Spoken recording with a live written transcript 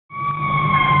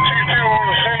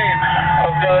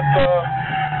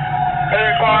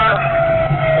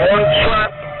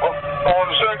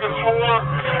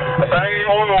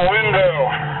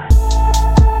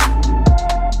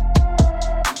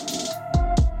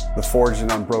the Forged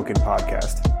and Unbroken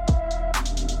podcast.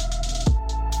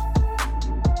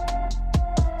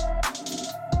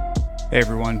 Hey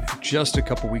everyone, just a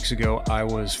couple weeks ago, I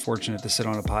was fortunate to sit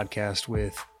on a podcast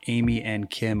with Amy and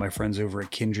Kim, my friends over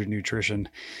at Kindred Nutrition,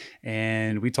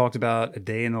 and we talked about a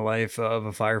day in the life of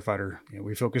a firefighter.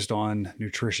 We focused on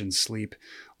nutrition, sleep,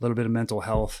 a little bit of mental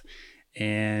health,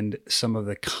 and some of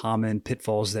the common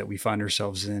pitfalls that we find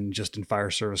ourselves in just in fire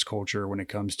service culture when it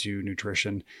comes to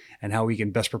nutrition and how we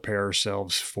can best prepare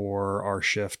ourselves for our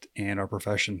shift and our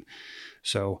profession.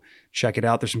 So check it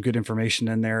out. There's some good information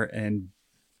in there, and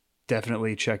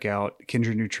definitely check out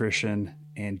Kindred Nutrition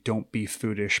and Don't Be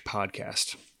Foodish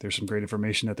podcast. There's some great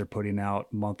information that they're putting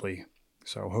out monthly.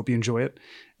 So hope you enjoy it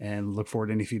and look forward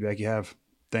to any feedback you have.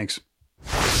 Thanks.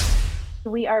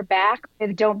 We are back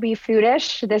with Don't Be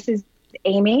Foodish. This is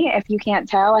Amy. If you can't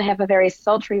tell, I have a very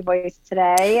sultry voice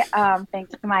today,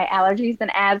 thanks to my allergies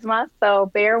and asthma. So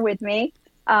bear with me.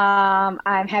 I'm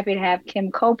happy to have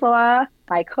Kim Coppola,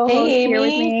 my co-host, here with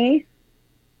me.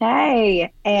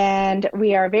 Hey, and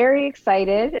we are very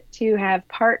excited to have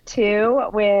part two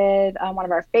with one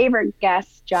of our favorite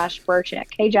guests, Josh Burchick.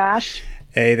 Hey, Josh.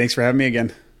 Hey, thanks for having me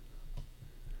again.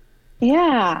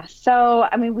 Yeah. So,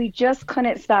 we just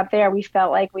couldn't stop there. We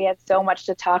felt like we had so much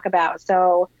to talk about.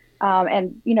 So,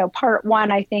 part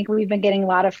one, I think we've been getting a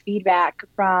lot of feedback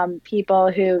from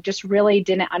people who just really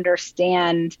didn't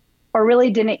understand or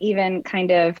really didn't even kind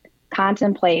of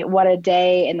contemplate what a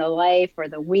day in the life or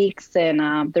the weeks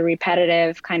and the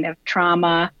repetitive kind of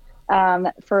trauma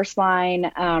first line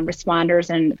responders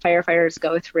and firefighters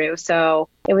go through. So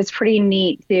it was pretty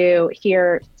neat to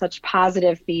hear such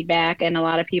positive feedback and a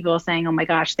lot of people saying, oh my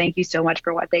gosh, thank you so much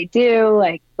for what they do.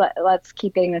 Like, let's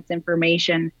keep getting this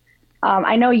information.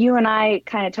 I know you and I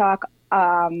kind of talk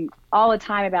all the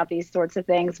time about these sorts of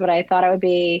things, but I thought it would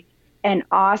be an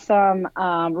awesome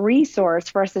resource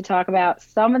for us to talk about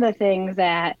some of the things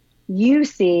that you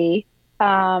see,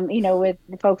 with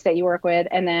the folks that you work with,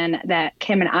 and then that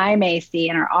Kim and I may see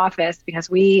in our office because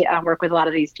we work with a lot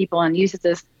of these people and use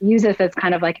this as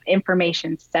kind of like an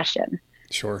information session.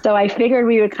 Sure. So I figured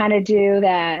we would kind of do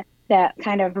that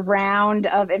kind of round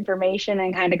of information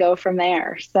and kind of go from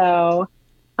there. So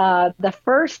the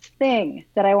first thing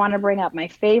that I want to bring up, my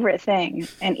favorite thing,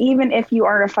 and even if you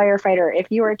are a firefighter, if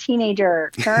you are a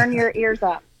teenager, turn your ears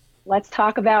up. Let's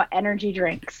talk about energy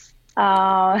drinks.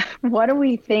 What do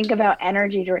we think about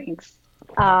energy drinks?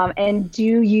 And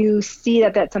do you see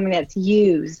that that's something that's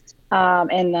used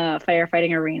in the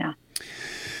firefighting arena?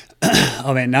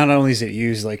 Oh man, not only is it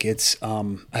used, like it's,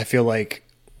 I feel like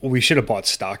we should have bought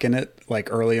stock in it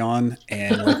like early on,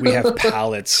 and like we have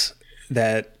pallets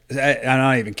that, I'm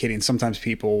not even kidding. Sometimes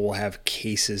people will have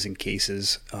cases and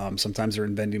cases. Sometimes they're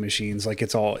in vending machines. Like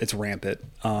it's rampant.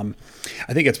 I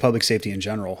think it's public safety in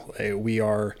general. We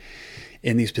are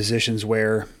in these positions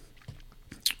where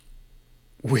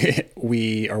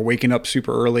we are waking up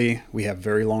super early. We have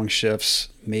very long shifts.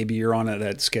 Maybe you're on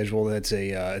that schedule that's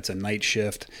it's a night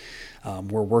shift.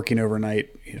 We're working overnight.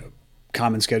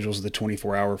 Common schedules of the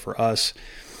 24-hour for us.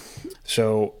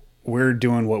 So we're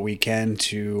doing what we can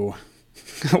to,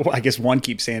 I guess, one,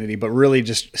 keep sanity, but really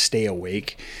just stay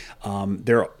awake.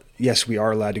 Yes, we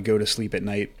are allowed to go to sleep at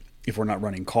night if we're not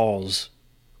running calls,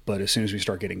 but as soon as we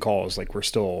start getting calls, like we're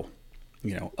still,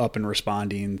 up and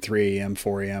responding 3 a.m.,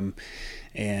 4 a.m.,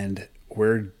 and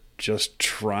we're just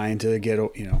trying to get,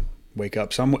 wake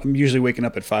up. So I'm usually waking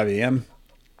up at 5 a.m.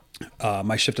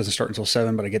 My shift doesn't start until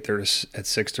 7, but I get there at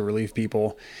 6 to relieve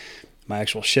people. My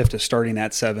actual shift is starting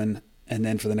at 7, and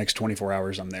then for the next 24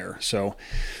 hours, I'm there. So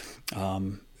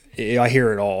I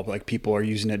hear it all. Like people are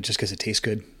using it just because it tastes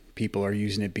good. People are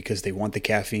using it because they want the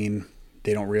caffeine.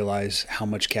 They don't realize how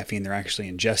much caffeine they're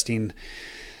actually ingesting.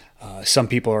 Some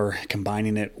people are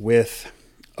combining it with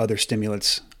other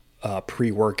stimulants,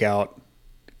 pre-workout,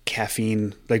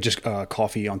 caffeine, like just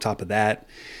coffee on top of that.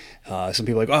 Some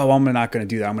people are like, oh, well, I'm not going to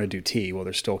do that. I'm going to do tea. Well,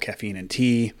 there's still caffeine in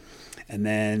tea. And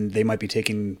then they might be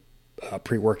taking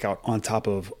pre-workout on top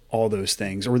of all those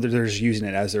things, or they're just using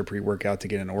it as their pre-workout to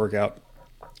get in a workout.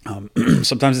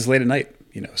 Sometimes it's late at night.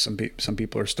 Some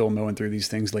people are still mowing through these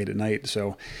things late at night.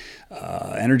 So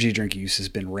energy drink use has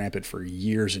been rampant for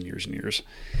years and years and years.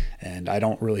 And I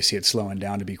don't really see it slowing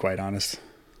down, to be quite honest.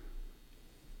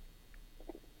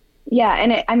 Yeah.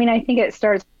 And I think it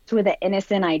starts with an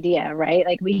innocent idea, right?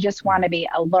 Like we just want to be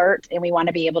alert and we want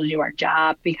to be able to do our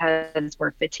job because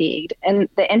we're fatigued. And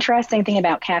the interesting thing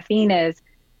about caffeine is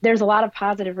there's a lot of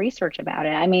positive research about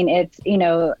it. It's,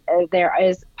 there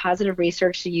is positive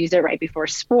research to use it right before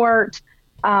sport.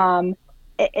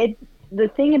 the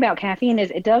thing about caffeine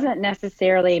is it doesn't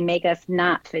necessarily make us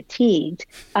not fatigued.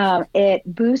 It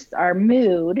boosts our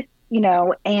mood,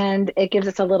 and it gives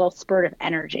us a little spurt of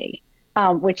energy,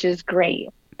 which is great.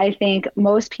 I think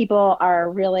most people are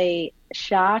really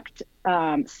shocked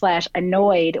slash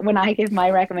annoyed when I give my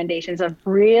recommendations of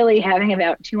really having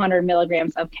about 200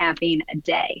 milligrams of caffeine a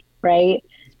day, right?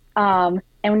 And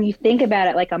when you think about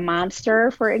it, like a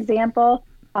Monster, for example,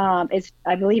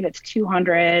 I believe it's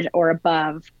 200 or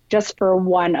above just for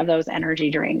one of those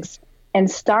energy drinks. And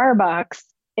Starbucks,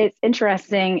 it's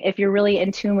interesting if you're really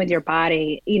in tune with your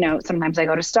body. Sometimes I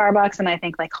go to Starbucks and I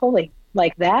think like, holy,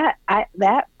 like that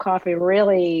coffee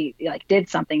really like did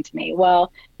something to me.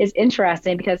 Well, it's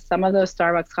interesting because some of those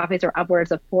Starbucks coffees are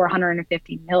upwards of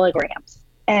 450 milligrams.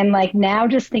 And like now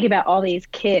just think about all these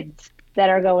kids that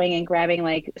are going and grabbing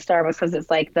like Starbucks because it's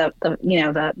like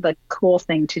the cool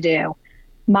thing to do.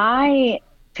 My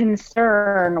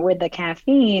concern with the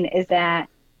caffeine is that,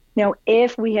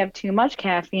 if we have too much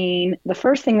caffeine, the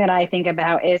first thing that I think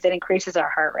about is it increases our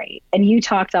heart rate. And you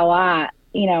talked a lot,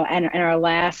 in our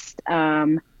last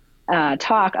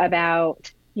talk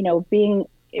about, being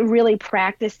really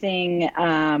practicing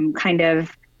kind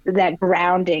of that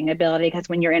grounding ability, because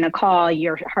when you're in a call,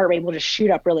 your heart rate will just shoot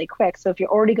up really quick. So if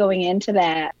you're already going into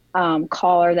that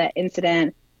call or that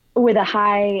incident with a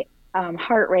high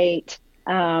heart rate,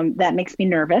 that makes me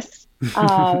nervous,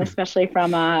 especially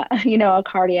from a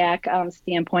cardiac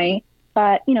standpoint.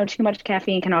 But too much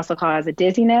caffeine can also cause a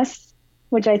dizziness,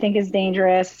 which I think is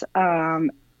dangerous.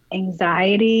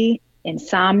 Anxiety,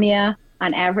 insomnia.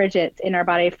 On average, it's in our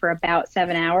body for about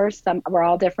 7 hours. We're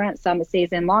all different. Some it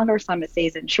stays in longer, some it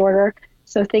stays in shorter.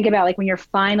 So think about like when you're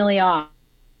finally off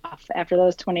after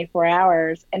those 24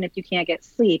 hours, and if you can't get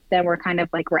sleep, then we're kind of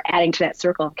like we're adding to that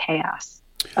circle of chaos,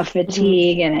 of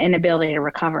fatigue and inability to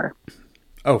recover.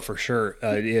 Oh, for sure.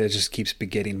 It just keeps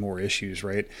begetting more issues,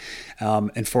 right?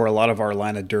 And for a lot of our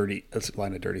line of duty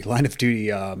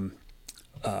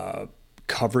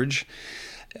coverage,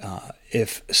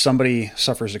 if somebody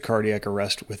suffers a cardiac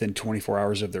arrest within 24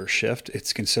 hours of their shift,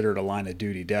 it's considered a line of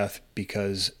duty death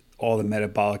because all the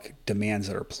metabolic demands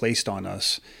that are placed on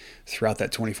us throughout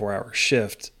that 24-hour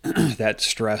shift, that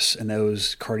stress and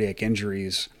those cardiac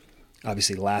injuries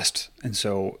obviously last. And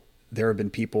so there have been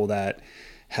people that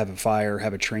have a fire,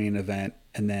 have a training event,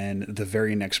 and then the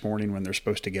very next morning when they're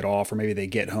supposed to get off, or maybe they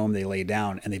get home, they lay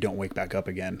down and they don't wake back up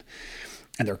again.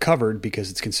 And they're covered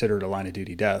because it's considered a line of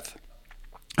duty death.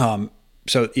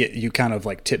 So you kind of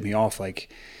like tipped me off, like,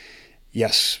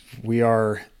 yes, we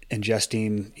are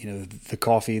ingesting, the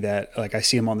coffee that like I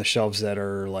see them on the shelves that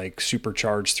are like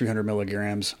supercharged 300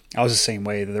 milligrams. I was the same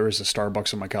way. There was a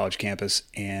Starbucks on my college campus,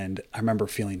 and I remember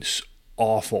feeling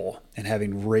awful and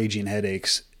having raging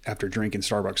headaches after drinking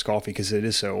Starbucks coffee because it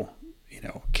is so,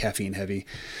 caffeine heavy.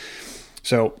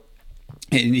 So,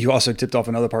 and you also tipped off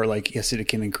another part, like, yes, it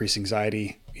can increase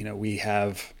anxiety.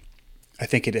 I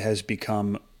think it has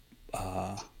become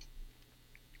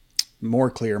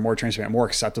more clear, more transparent, more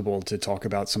acceptable to talk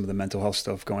about some of the mental health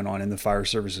stuff going on in the fire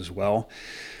service as well.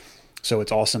 So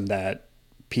it's awesome that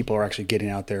people are actually getting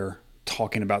out there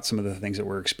talking about some of the things that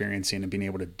we're experiencing and being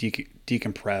able to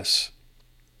decompress,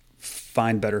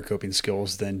 find better coping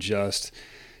skills than just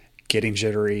getting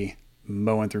jittery,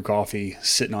 mowing through coffee,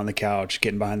 sitting on the couch,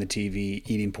 getting behind the TV,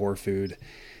 eating poor food.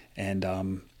 And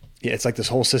it's like this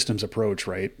whole systems approach,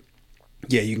 right?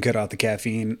 Yeah, you can cut out the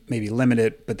caffeine, maybe limit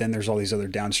it, but then there's all these other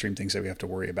downstream things that we have to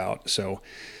worry about. So,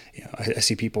 I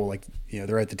see people like,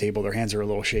 they're at the table, their hands are a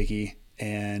little shaky,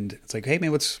 and it's like, hey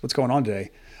man, what's going on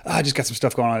today? I just got some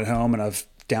stuff going on at home, and I've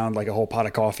downed like a whole pot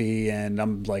of coffee, and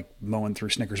I'm like mowing through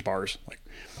Snickers bars. Like,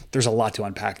 there's a lot to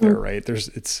unpack there, right?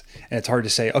 It's hard to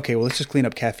say, okay, well, let's just clean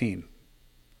up caffeine,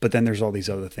 but then there's all these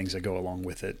other things that go along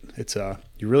with it. It's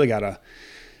you really gotta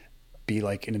be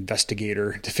like an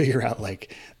investigator to figure out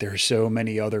like there are so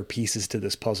many other pieces to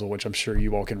this puzzle, which I'm sure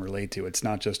you all can relate to. It's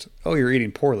not just, oh, you're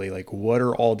eating poorly. Like, what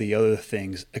are all the other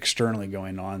things externally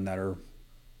going on that are,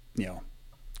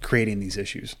 creating these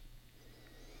issues?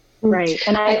 Right.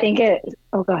 And I think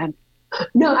go ahead.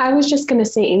 No, I was just going to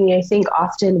say, Amy, I think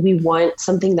often we want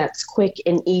something that's quick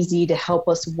and easy to help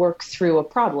us work through a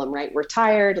problem, right? We're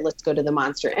tired. Let's go to the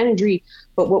Monster Energy.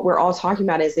 But what we're all talking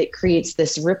about is it creates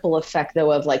this ripple effect,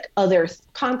 though, of like other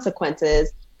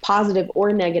consequences, positive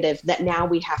or negative, that now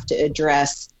we have to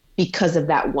address because of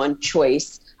that one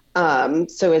choice.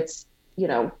 So it's,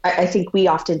 I think we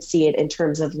often see it in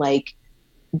terms of like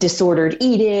disordered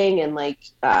eating and like,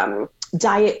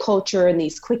 diet culture and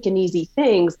these quick and easy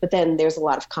things, but then there's a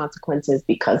lot of consequences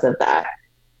because of that.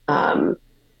 I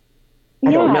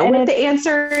don't know what the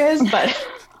answer is, but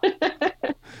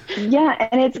Yeah,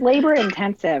 and it's labor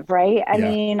intensive, right? I Yeah.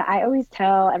 mean, I always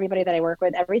tell everybody that I work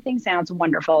with, everything sounds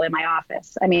wonderful in my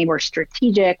office. I mean, we're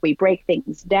strategic, we break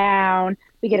things down,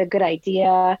 we get a good idea.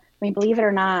 I mean, believe it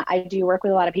or not, I do work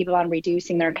with a lot of people on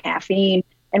reducing their caffeine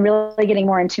and really getting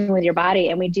more in tune with your body.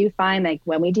 And we do find like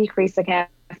when we decrease the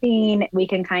caffeine, we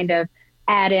can kind of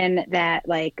add in that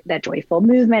like that joyful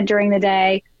movement during the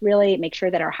day, really make sure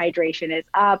that our hydration is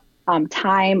up,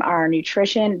 time, our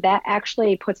nutrition, that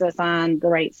actually puts us on the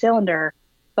right cylinder.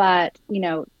 But, you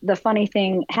know, the funny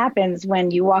thing happens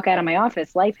when you walk out of my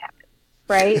office, life happens,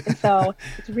 right? And so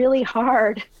it's really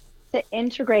hard to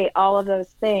integrate all of those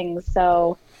things.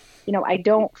 So, you know, I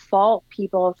don't fault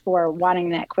people for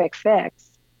wanting that quick fix.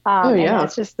 Oh And yeah.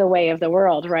 that's just the way of the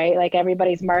world, right? Like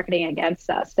everybody's marketing against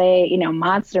us. They, you know,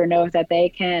 Monster knows that they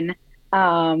can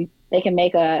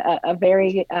make a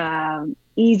very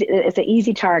easy, it's an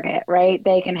easy target, right?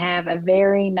 They can have a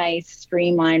very nice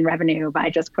streamlined revenue by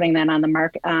just putting that on the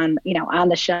market, on, you know, on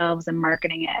the shelves and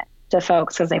marketing it to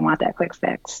folks because they want that quick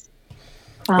fix.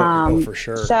 Oh, for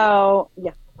sure. So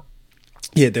yeah.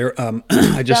 Yeah, there.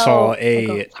 I just saw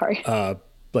Sorry.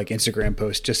 like Instagram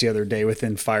post just the other day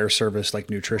within fire service, like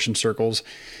nutrition circles,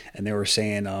 and they were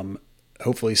saying,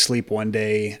 hopefully, sleep one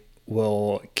day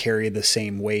will carry the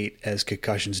same weight as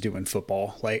concussions do in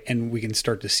football. Like, and we can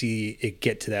start to see it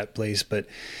get to that place, but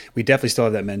we definitely still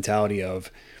have that mentality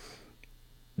of,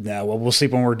 no, well, we'll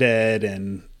sleep when we're dead,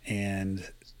 and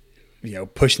you know,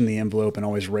 pushing the envelope and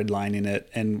always redlining it.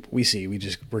 And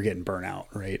we're getting burnt out,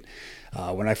 right?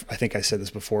 When I think I said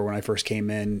this before, when I first came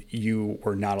in, you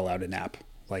were not allowed to nap.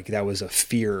 Like that was a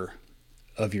fear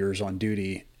of yours on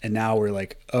duty. And now we're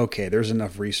like, okay, there's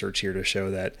enough research here to show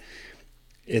that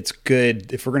it's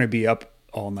good if we're going to be up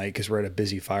all night because we're at a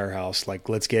busy firehouse. Like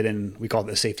let's get in, we call it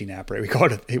the safety nap, right?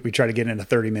 We try to get in a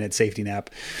 30-minute safety nap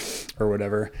or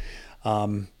whatever.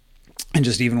 And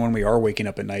just even when we are waking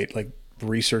up at night, like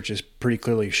research is pretty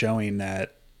clearly showing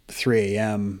that 3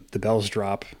 a.m. the bells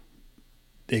drop.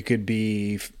 It could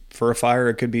be for a fire,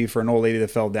 it could be for an old lady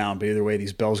that fell down, but either way,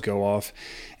 these bells go off,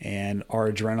 and our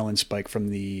adrenaline spike from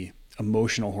the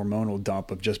emotional hormonal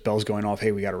dump of just bells going off.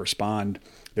 Hey, we got to respond.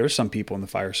 There's some people in the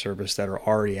fire service that are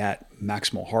already at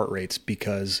maximal heart rates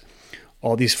because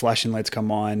all these flashing lights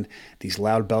come on, these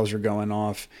loud bells are going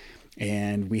off,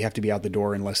 and we have to be out the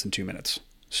door in less than 2 minutes.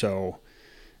 So,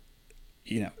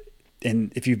 you know,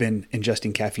 and if you've been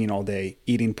ingesting caffeine all day,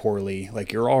 eating poorly,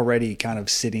 like you're already kind of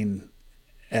sitting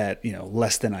at, you know,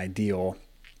 less than ideal.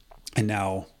 And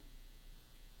now,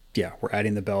 yeah, we're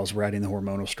adding the bells, we're adding the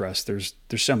hormonal stress. There's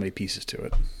so many pieces to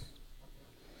it.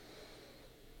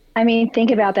 I mean,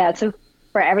 think about that. So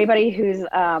for everybody who's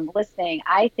listening,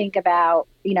 I think about,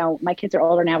 you know, my kids are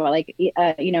older now, but like,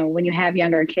 you know, when you have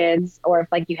younger kids or if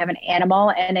like you have an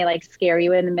animal and they like scare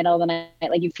you in the middle of the night,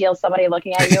 like you feel somebody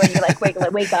looking at you and you're like,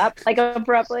 wake up like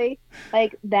abruptly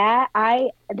like that.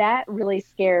 That really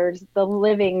scares the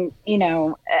living, you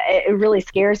know, it really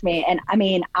scares me. And I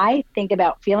mean, I think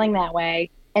about feeling that way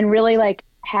and really like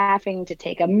having to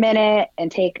take a minute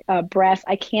and take a breath.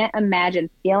 I can't imagine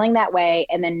feeling that way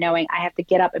and then knowing I have to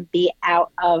get up and be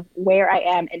out of where I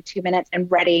am in 2 minutes and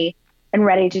ready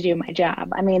to do my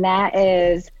job. I mean,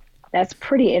 that's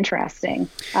pretty interesting.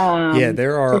 Yeah,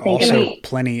 there are also about.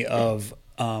 plenty of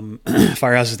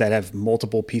firehouses that have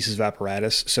multiple pieces of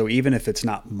apparatus. So even if it's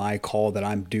not my call that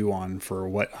I'm due on for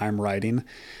what I'm writing,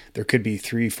 there could be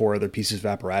 3-4 other pieces of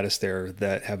apparatus there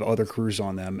that have other crews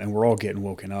on them, and we're all getting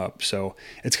woken up. So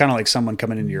it's kind of like someone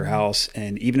coming into your house,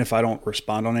 and even if I don't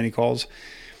respond on any calls,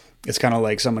 it's kind of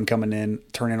like someone coming in,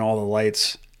 turning all the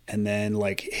lights, and then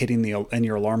like and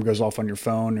your alarm goes off on your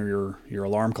phone or your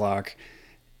alarm clock.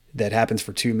 That happens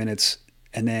for 2 minutes,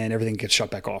 and then everything gets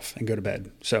shut back off and go to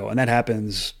bed. So, and that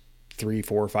happens 3,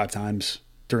 4, 5 times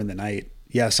during the night.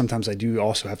 Yeah, sometimes I do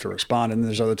also have to respond, and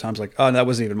there's other times like, oh, that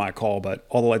wasn't even my call, but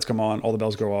all the lights come on, all the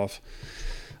bells go off.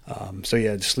 So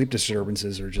yeah, sleep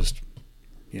disturbances are just,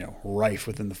 you know, rife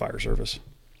within the fire service.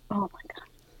 Oh my God.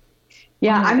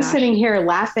 Yeah, oh my I'm gosh. sitting here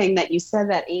laughing that you said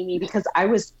that, Amy, because I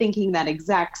was thinking that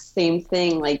exact same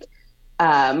thing. Like,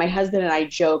 my husband and I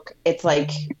joke, it's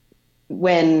like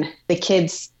when the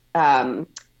kids,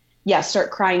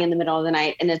 start crying in the middle of the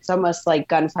night, and it's almost like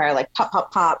gunfire, like pop,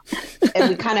 pop, pop. And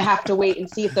we kind of have to wait and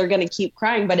see if they're going to keep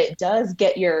crying, but it does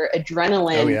get your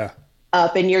adrenaline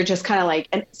up, and you're just kind of like,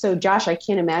 and so Josh, I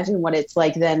can't imagine what it's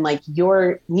like then, like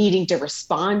you're needing to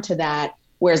respond to that.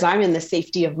 Whereas I'm in the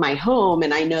safety of my home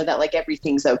and I know that like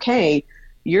everything's okay.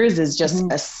 Yours is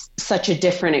just such a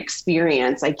different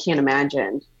experience. I can't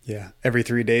imagine. Yeah. Every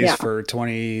 3 days for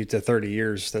 20 to 30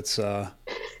 years. That's,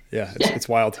 it's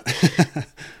wild.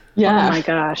 Yeah. Oh my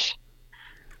gosh.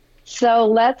 So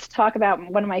let's talk about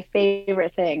one of my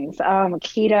favorite things,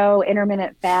 keto,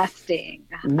 intermittent fasting.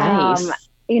 Um, Nice.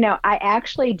 I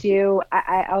actually do,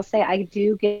 I'll say I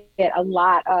do get a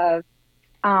lot of,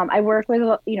 I work with,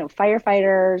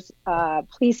 firefighters,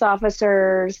 police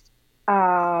officers,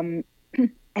 um,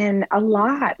 and a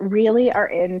lot really are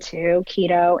into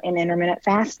keto and intermittent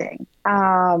fasting.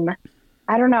 I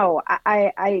don't know.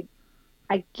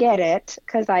 I get it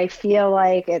because I feel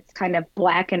like it's kind of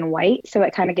black and white. So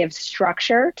it kind of gives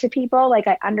structure to people. Like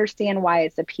I understand why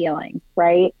it's appealing,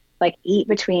 right? Like eat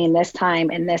between this time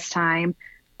and this time.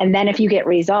 And then if you get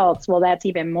results, well, that's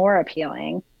even more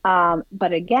appealing.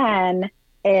 But again,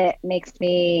 it makes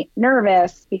me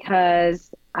nervous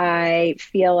because I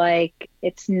feel like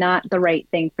it's not the right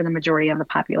thing for the majority of the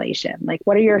population. Like,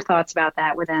 what are your thoughts about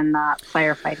that within the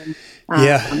firefighting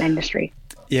Yeah. industry?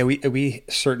 Yeah, we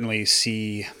certainly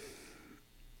see.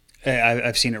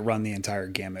 I've seen it run the entire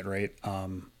gamut, right?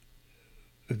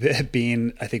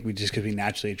 Being, I think we just because we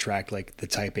naturally attract like the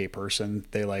type A person.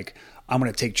 They like, I'm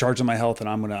going to take charge of my health and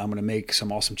I'm gonna make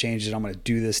some awesome changes. I'm going to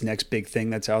do this next big thing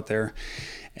that's out there.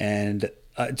 And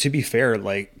to be fair,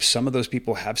 like some of those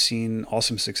people have seen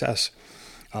awesome success.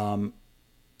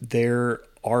 There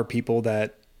are people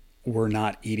that were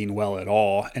not eating well at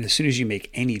all, and as soon as you make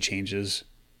any changes,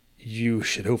 you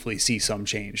should hopefully see some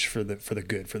change for the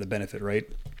good, for the benefit, right?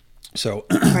 So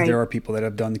Right. there are people that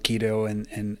have done the keto and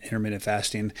intermittent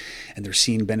fasting, and they're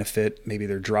seeing benefit. Maybe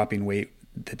they're dropping weight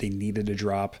that they needed to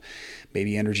drop.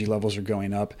 Maybe energy levels are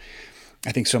going up.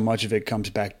 I think so much of it comes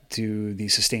back to the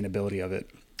sustainability of it.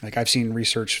 Like I've seen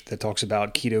research that talks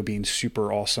about keto being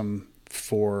super awesome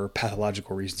for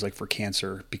pathological reasons, like for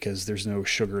cancer, because there's no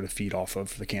sugar to feed off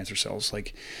of the cancer cells.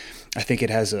 Like I think it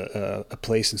has a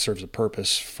place and serves a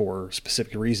purpose for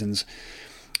specific reasons.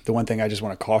 The one thing I just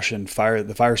want to caution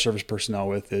the fire service personnel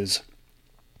with is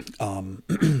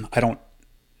I don't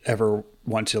ever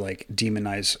want to like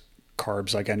demonize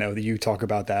carbs. Like I know that you talk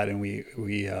about that, and we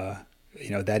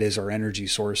that is our energy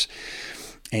source.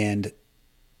 And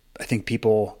I think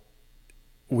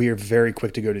we are very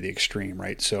quick to go to the extreme,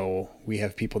 right? So we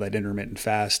have people that intermittent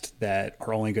fast that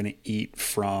are only going to eat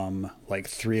from like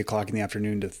 3 o'clock in the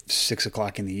afternoon to 6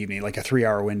 o'clock in the evening, like a 3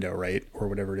 hour window, right? Or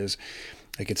whatever it is.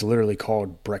 Like it's literally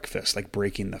called breakfast, like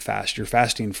breaking the fast. You're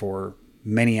fasting for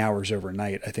many hours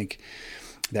overnight. I think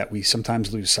that we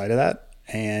sometimes lose sight of that.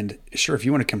 And sure, if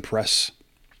you want to compress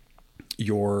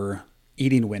your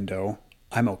eating window,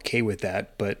 I'm okay with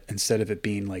that. But instead of it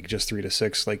being like just 3 to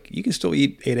 6, like you can still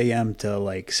eat 8 a.m. to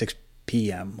like 6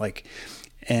 p.m. Like,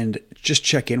 and just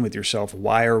check in with yourself.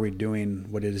 Why are we doing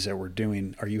what it is that we're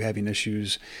doing? Are you having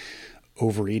issues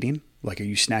overeating? Like, are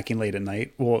you snacking late at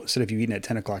night? Well, instead of you eating at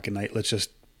 10 o'clock at night, let's just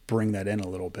bring that in a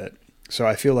little bit. So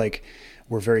I feel like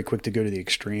we're very quick to go to the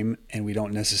extreme, and we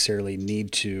don't necessarily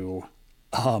need to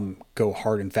go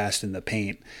hard and fast in the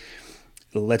paint.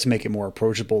 Let's make it more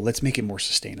approachable. Let's make it more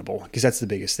sustainable, because that's the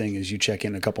biggest thing. Is you check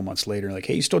in a couple months later, like,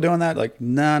 hey, you still doing that? Like,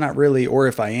 nah, not really. Or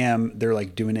if I am, they're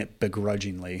like doing it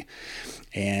begrudgingly,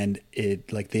 and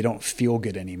it like they don't feel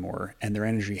good anymore, and their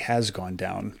energy has gone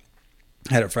down.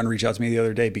 I had a friend reach out to me the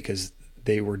other day because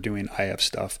they were doing IF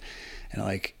stuff,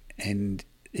 and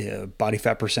body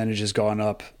fat percentage has gone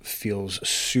up, feels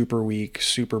super weak,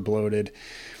 super bloated.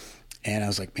 And I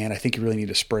was like, man, I think you really need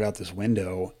to spread out this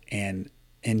window and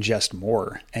ingest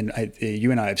more. And you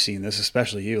and I have seen this,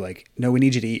 especially you, like, no, we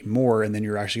need you to eat more, and then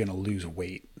you're actually going to lose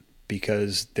weight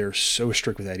because they're so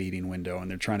strict with that eating window,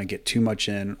 and they're trying to get too much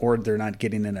in, or they're not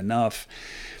getting in enough.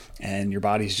 And your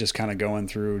body's just kind of going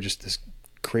through just this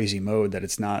crazy mode that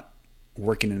it's not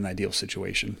working in an ideal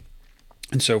situation.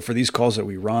 And so for these calls that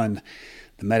we run,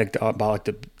 the metabolic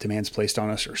demands placed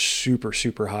on us are super,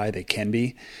 super high. They can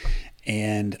be.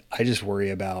 And I just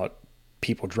worry about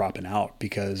people dropping out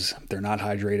because they're not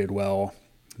hydrated well.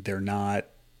 They're not,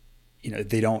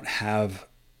 they don't have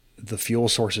the fuel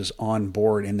sources on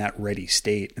board in that ready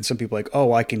state. And some people are like,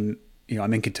 oh, I can,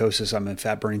 I'm in ketosis, I'm in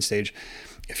fat burning stage.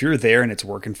 If you're there and it's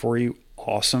working for you,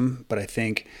 awesome. But I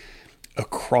think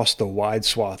across the wide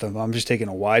swath of, I'm just taking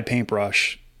a wide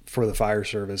paintbrush for the fire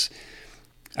service,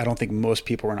 I don't think most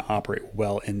people are going to operate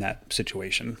well in that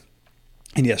situation.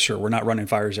 And yes, sure, we're not running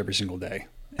fires every single day,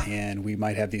 and we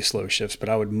might have these slow shifts, but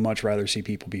I would much rather see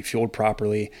people be fueled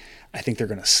properly. I think they're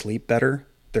going to sleep better.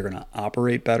 They're going to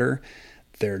operate better.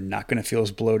 They're not going to feel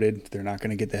as bloated. They're not going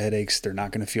to get the headaches. They're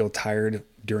not going to feel tired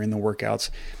during the workouts.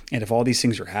 And if all these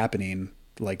things are happening,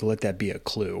 like, let that be a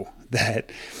clue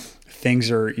that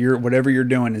whatever you're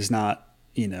doing is not,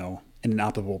 in an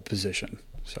optimal position.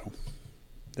 So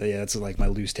yeah, that's like my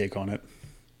loose take on it.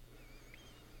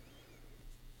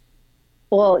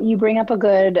 Well, you bring up a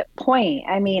good point.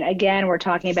 I mean, again, we're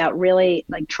talking about really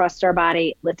like trust our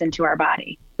body, listen to our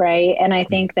body, right? And I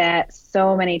think that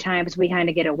so many times we kind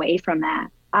of get away from that.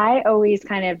 I always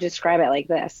kind of describe it like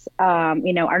this. Our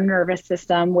nervous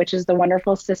system, which is the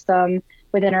wonderful system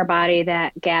within our body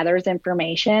that gathers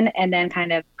information and then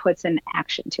kind of puts an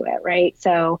action to it, right?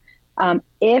 So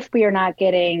if we are not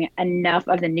getting enough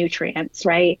of the nutrients,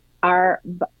 right, our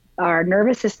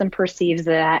nervous system perceives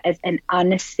that as an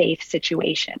unsafe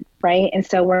situation, right? And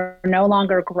so we're no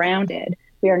longer grounded.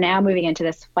 We are now moving into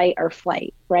this fight or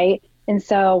flight, right? And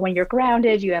so when you're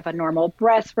grounded, you have a normal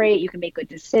breath rate, you can make good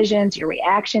decisions, your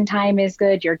reaction time is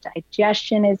good, your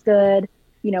digestion is good.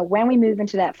 When we move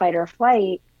into that fight or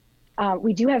flight,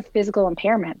 we do have physical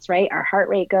impairments, right? Our heart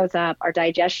rate goes up, our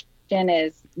digestion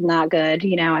is not good.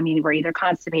 We're either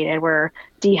constipated, we're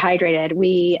dehydrated,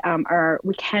 our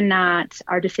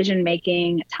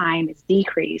decision-making time is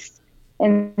decreased.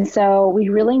 And so we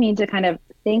really need to kind of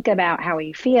think about how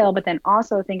we feel, but then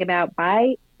also think about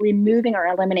by removing or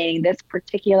eliminating this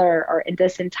particular or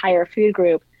this entire food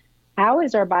group, how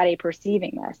is our body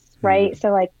perceiving this, right?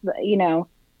 So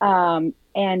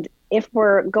and if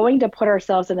we're going to put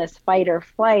ourselves in this fight or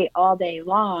flight all day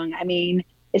long,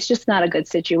 it's just not a good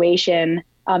situation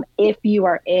if you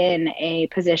are in a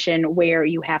position where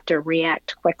you have to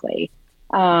react quickly.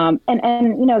 And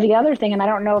the other thing, and I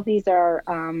don't know if these are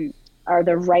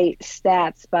the right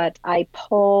stats, but I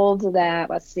pulled that,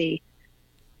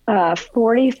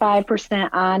 45%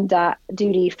 on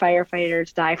duty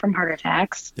firefighters die from heart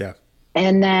attacks. Yeah.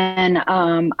 And then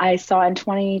I saw in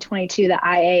 2022, the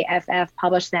IAFF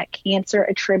published that cancer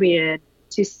attributed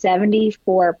to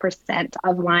 74%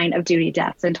 of line of duty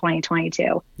deaths in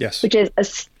 2022. Yes. Which is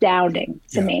astounding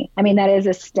to me. That is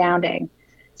astounding.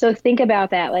 So think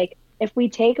about that. Like if we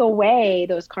take away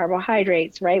those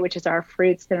carbohydrates, right, which is our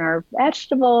fruits and our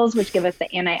vegetables, which give us the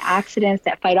antioxidants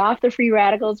that fight off the free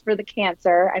radicals for the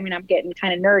cancer. I'm getting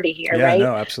kind of nerdy here, right?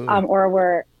 No, absolutely. Or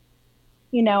we're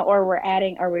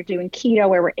doing keto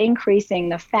where we're increasing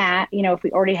the fat. If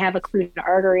we already have occluded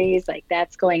arteries, like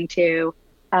that's going to,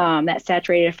 that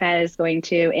saturated fat is going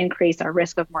to increase our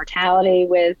risk of mortality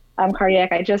with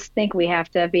cardiac. I just think we have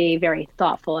to be very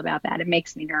thoughtful about that. It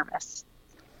makes me nervous.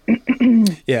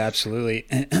 Yeah, absolutely.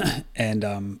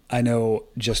 And I know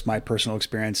just my personal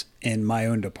experience in my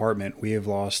own department, we have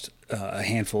lost a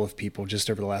handful of people just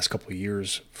over the last couple of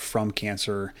years from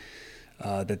cancer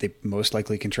that they most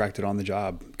likely contracted on the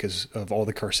job because of all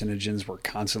the carcinogens we're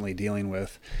constantly dealing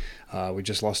with. We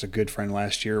just lost a good friend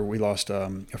last year. We lost a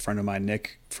friend of mine,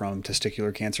 Nick, from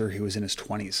testicular cancer who was in his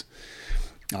 20s.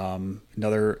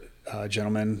 Another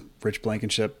gentleman, Rich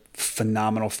Blankenship,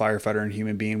 phenomenal firefighter and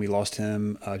human being. We lost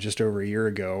him just over a year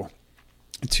ago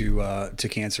to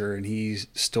cancer, and he's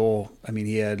still,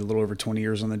 he had a little over 20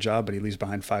 years on the job, but he leaves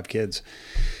behind 5 kids.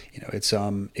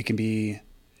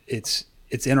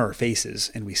 It's in our faces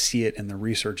and we see it and the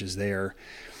research is there.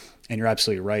 And you're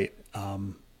absolutely right.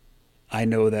 I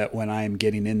know that when I am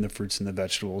getting in the fruits and the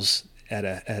vegetables at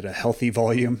a healthy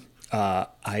volume, I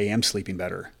am sleeping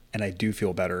better and I do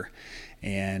feel better.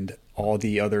 And all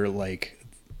the other, like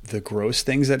the gross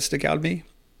things that stick out to me,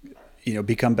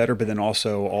 become better, but then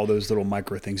also all those little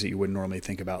micro things that you wouldn't normally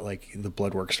think about, like the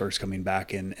blood work starts coming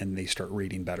back and they start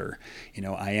reading better.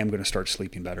 I am going to start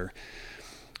sleeping better.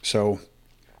 So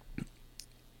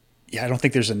yeah, I don't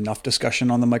think there's enough discussion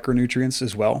on the micronutrients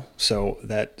as well. So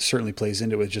that certainly plays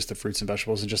into it with just the fruits and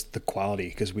vegetables and just the quality,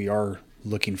 because we are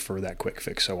looking for that quick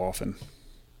fix so often.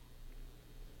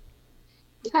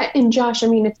 Yeah, and Josh,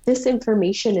 if this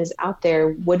information is out there,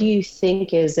 what do you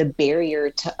think is a barrier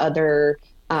to other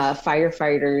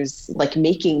firefighters like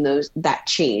making that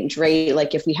change, right?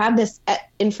 Like if we have this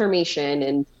information,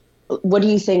 and what do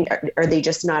you think? Are they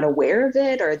just not aware of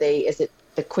it? Is it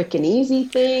the quick and easy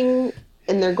thing?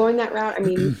 And they're going that route?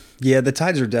 Yeah, the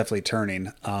tides are definitely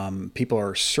turning. People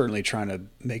are certainly trying to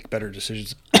make better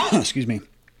decisions. Excuse me.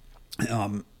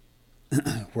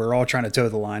 We're all trying to toe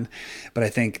the line, but I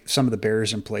think some of the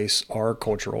barriers in place are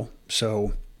cultural.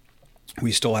 So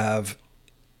we still have,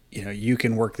 you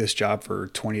can work this job for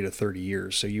 20 to 30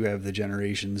 years. So you have the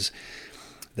generations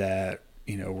that,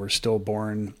 were still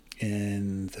born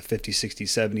in the 50s, 60s,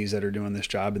 70s that are doing this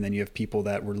job. And then you have people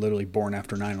that were literally born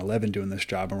after 9/11 doing this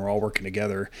job, and we're all working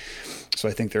together. So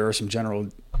I think there are some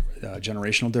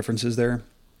generational differences there.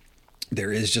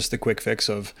 There is just the quick fix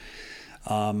of,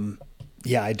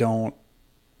 I don't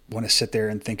want to sit there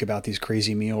and think about these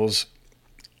crazy meals.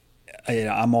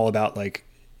 I'm all about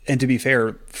and to be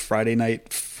fair, Friday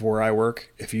night where I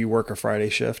work, if you work a Friday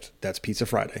shift, that's Pizza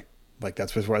Friday. Like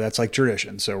that's like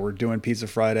tradition. So we're doing Pizza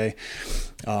Friday.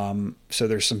 So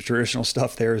there's some traditional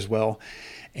stuff there as well.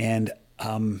 And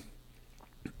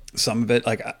some of it,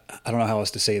 like, I don't know how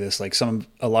else to say this. Like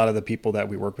a lot of the people that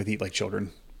we work with eat like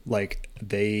children. Like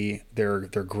they're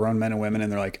grown men and women,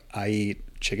 and they're like, I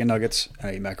eat chicken nuggets,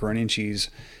 I eat macaroni and cheese,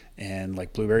 and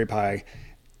like blueberry pie,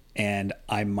 and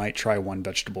I might try one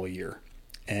vegetable a year.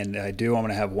 And I'm going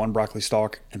to have one broccoli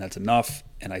stalk, and that's enough.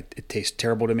 And it tastes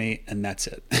terrible to me, and that's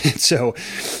it. So,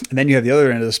 and then you have the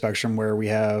other end of the spectrum where we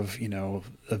have,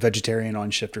 a vegetarian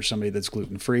on shift or somebody that's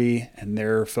gluten-free, and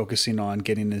they're focusing on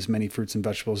getting as many fruits and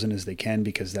vegetables in as they can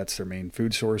because that's their main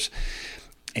food source.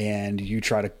 And you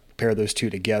try to pair those two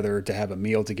together to have a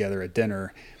meal together at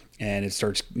dinner, and it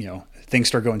starts, things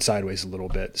start going sideways a little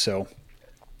bit. So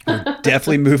we're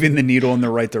definitely moving the needle in the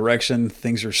right direction.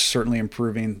 Things are certainly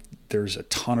improving. There's a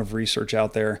ton of research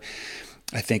out there.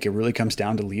 I think it really comes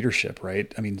down to leadership,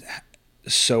 right? I mean,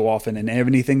 so often in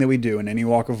anything that we do in any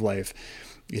walk of life,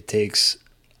 it takes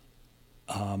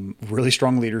really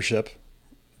strong leadership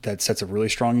that sets a really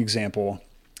strong example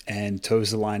and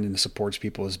toes the line and supports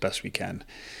people as best we can,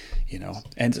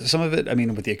 And some of it, I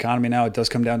mean, with the economy now, it does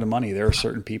come down to money. There are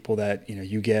certain people that,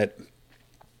 you get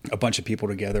a bunch of people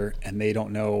together and they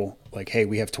don't know, like, hey,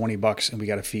 we have $20 and we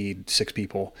got to feed 6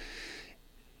 people.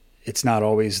 It's not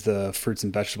always the fruits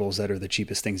and vegetables that are the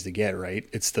cheapest things to get, right?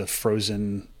 It's the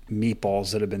frozen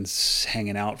meatballs that have been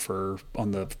hanging out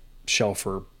on the shelf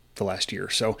for the last year.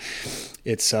 So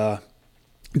it's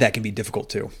that can be difficult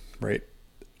too, right?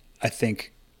 I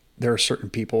think there are certain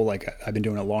people, like I've been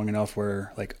doing it long enough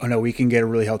where like, oh no, we can get a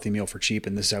really healthy meal for cheap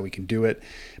and this is how we can do it.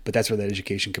 But that's where that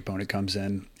education component comes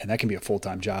in. And that can be a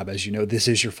full-time job. As you know, this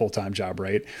is your full-time job,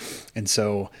 right? And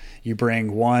so you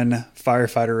bring one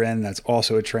firefighter in that's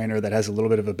also a trainer that has a little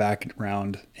bit of a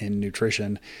background in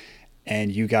nutrition,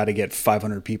 and you got to get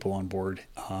 500 people on board.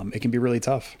 It can be really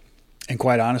tough. And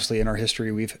quite honestly, in our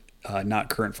history, we've not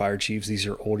current fire chiefs. These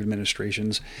are old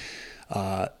administrations.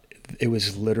 It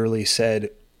was literally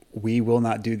said, we will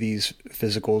not do these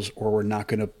physicals, or we're not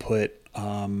going to put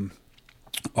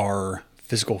our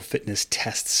physical fitness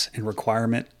tests and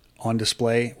requirement on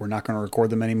display. We're not going to record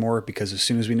them anymore because as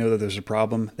soon as we know that there's a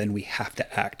problem, then we have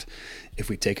to act. If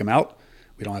we take them out,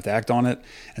 we don't have to act on it.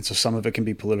 And so some of it can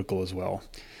be political as well.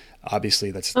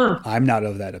 Obviously, I'm not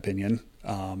of that opinion.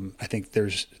 I think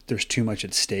there's too much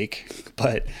at stake,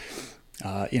 but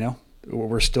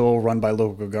we're still run by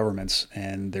local governments,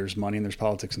 and there's money and there's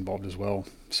politics involved as well.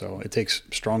 So it takes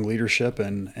strong leadership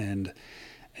and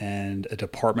a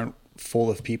department full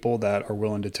of people that are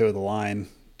willing to toe the line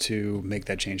to make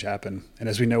that change happen. And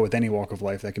as we know, with any walk of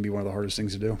life, that can be one of the hardest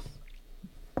things to do.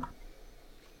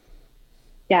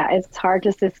 Yeah, it's hard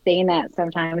to sustain that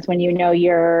sometimes when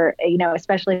you're,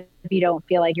 especially if you don't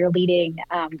feel like you're leading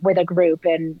with a group.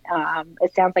 And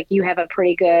it sounds like you have a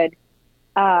pretty good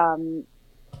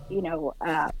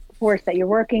force that you're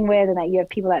working with, and that you have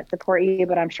people that support you.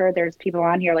 But I'm sure there's people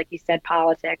on here, like you said,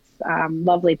 politics,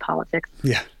 lovely politics.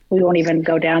 Yeah. We won't even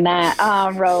go down that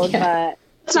road, yeah. But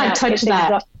let's not touch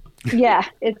that. Yeah,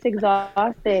 it's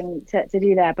exhausting to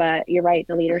do that, but you're right.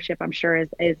 The leadership, I'm sure,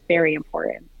 is very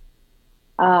important.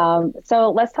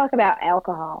 So let's talk about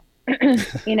alcohol.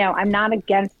 I'm not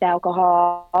against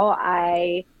alcohol.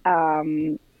 I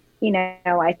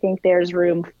think there's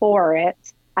room for it.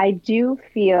 I do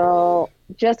feel,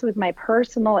 just with my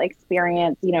personal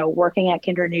experience, working at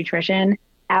Kindred Nutrition,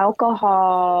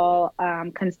 alcohol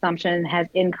consumption has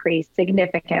increased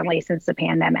significantly since the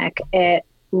pandemic. It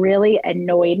really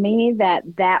annoyed me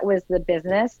that was the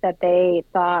business that they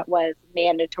thought was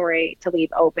mandatory to leave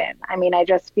open. I mean, I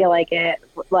just feel like it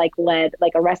led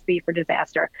like a recipe for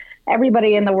disaster.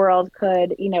 Everybody in the world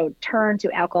could, turn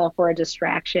to alcohol for a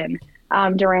distraction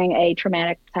during a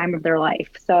traumatic time of their life.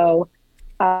 So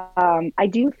I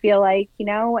do feel like,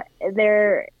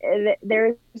 there's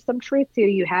some truth to,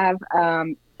 you have a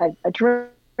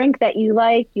drink that you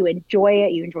like, you enjoy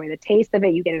it, you enjoy the taste of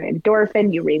it, you get an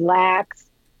endorphin, you relax.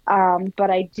 But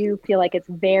I do feel like it's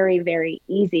very, very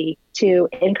easy to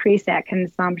increase that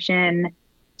consumption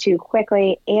too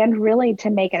quickly, and really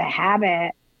to make it a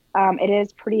habit. It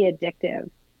is pretty addictive.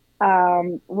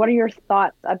 What are your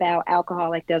thoughts about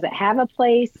alcohol? Like, does it have a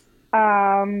place?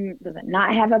 Does it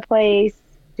not have a place?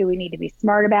 Do we need to be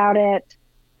smart about it?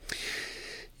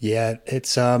 Yeah,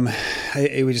 it's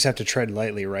we just have to tread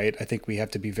lightly, right? I think we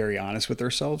have to be very honest with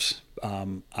ourselves.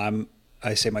 I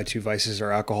say my 2 vices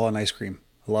are alcohol and ice cream.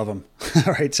 I love them.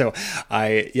 All right. So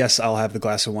I'll have the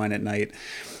glass of wine at night.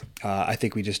 I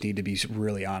think we just need to be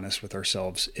really honest with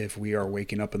ourselves. If we are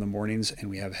waking up in the mornings and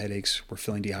we have headaches, we're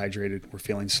feeling dehydrated, we're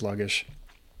feeling sluggish,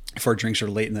 if our drinks are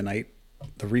late in the night,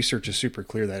 the research is super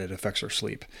clear that it affects our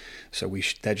sleep. So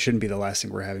that shouldn't be the last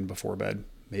thing we're having before bed.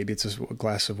 Maybe it's a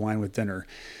glass of wine with dinner.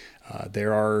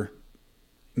 There are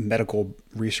medical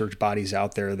research bodies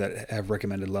out there that have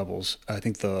recommended levels. I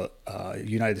think the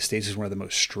United States is one of the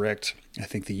most strict. I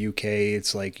think the UK,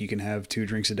 it's like you can have 2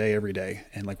 drinks a day every day,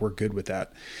 and like we're good with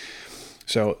that.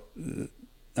 So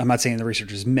I'm not saying the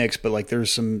research is mixed, but like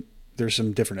there's some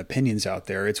different opinions out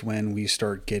there. It's when we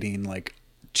start getting like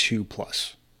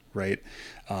 2+, right?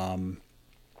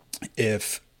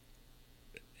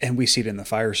 And we see it in the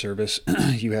fire service,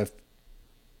 you have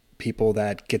people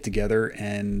that get together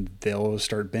and they'll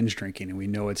start binge drinking, and we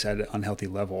know it's at an unhealthy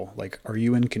level. Like, are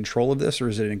you in control of this, or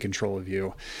is it in control of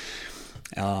you?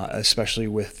 Especially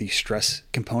with the stress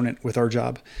component with our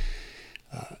job.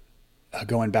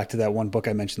 Going back to that one book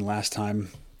I mentioned last time,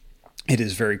 it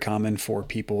is very common for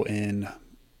people in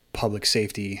public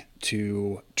safety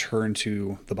to turn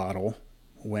to the bottle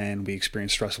when we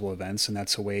experience stressful events, and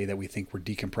that's a way that we think we're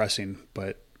decompressing,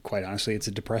 but quite honestly, it's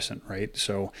a depressant, right?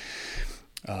 So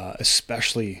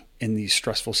especially in these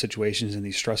stressful situations, in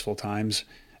these stressful times,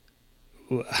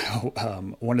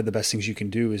 one of the best things you can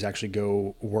do is actually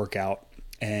go work out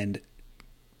and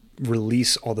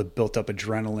release all the built up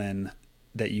adrenaline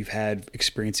that you've had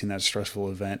experiencing that stressful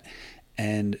event,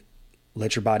 and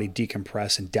let your body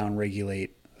decompress and downregulate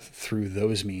through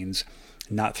those means,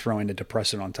 not throwing a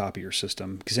depressant on top of your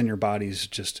system, because then your body's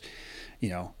just,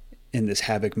 in this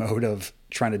havoc mode of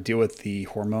trying to deal with the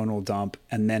hormonal dump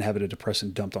and then having a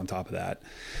depressant dumped on top of that.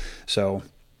 So,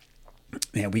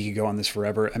 man, we could go on this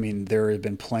forever. I mean, there have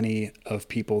been plenty of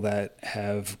people that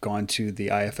have gone to the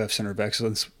IFF Center of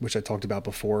Excellence, which I talked about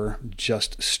before,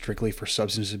 just strictly for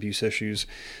substance abuse issues.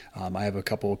 I have a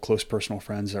couple of close personal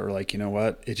friends that were like, you know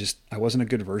what, I wasn't a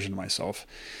good version of myself,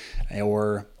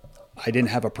 or I didn't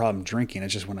have a problem drinking.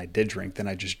 It's just when I did drink, then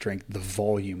I just drank, the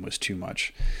volume was too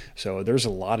much. So there's a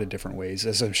lot of different ways,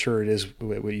 as I'm sure it is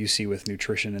what you see with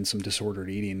nutrition and some disordered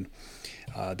eating.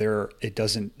 It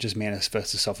doesn't just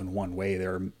manifest itself in one way.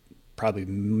 There are probably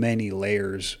many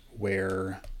layers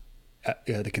where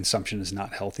the consumption is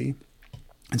not healthy.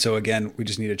 And so again, we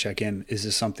just need to check in. Is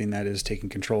this something that is taking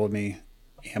control of me?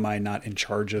 Am I not in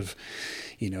charge of,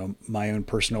 my own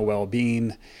personal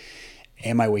well-being?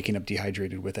 Am I waking up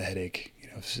dehydrated with a headache?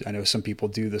 I know some people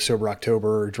do the sober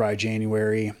October or dry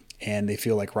January, and they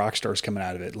feel like rock stars coming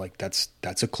out of it. Like that's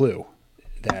a clue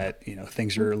that,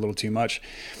 things are a little too much.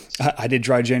 I did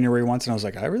dry January once, and I was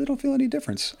like, I really don't feel any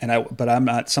difference. But I'm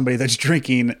not somebody that's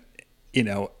drinking,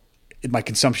 my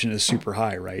consumption is super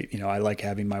high, right? I like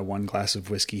having my 1 glass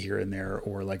of whiskey here and there,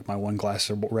 or like my 1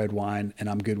 glass of red wine, and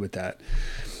I'm good with that.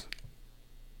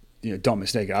 Don't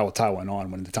mistake it. I will tie one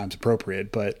on when the time's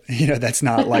appropriate, but that's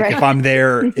not like right. If I'm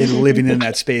there living in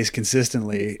that space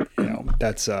consistently,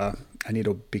 that's, I need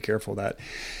to be careful of that.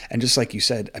 And just like you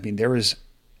said, I mean, there was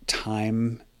a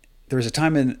time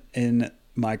in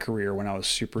my career when I was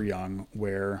super young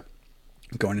where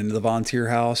going into the volunteer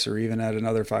house or even at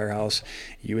another firehouse,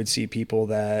 you would see people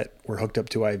that were hooked up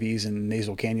to IVs and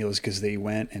nasal cannulas because they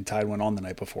went and tied one on the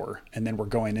night before. And then we're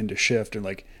going into shift and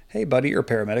like, hey buddy, you're a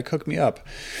paramedic, hook me up.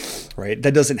 Right.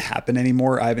 That doesn't happen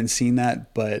anymore. I haven't seen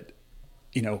that, but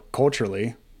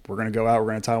culturally we're going to go out, we're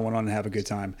going to tie one on and have a good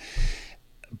time.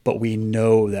 But we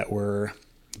know that we're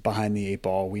behind the 8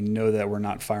 ball. We know that we're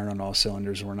not firing on all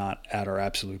cylinders. We're not at our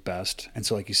absolute best. And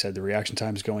so, like you said, the reaction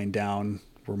time is going down.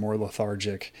 We're more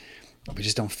lethargic. We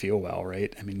just don't feel well,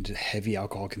 right? I mean, heavy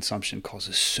alcohol consumption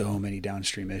causes so many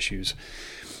downstream issues.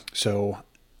 So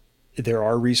there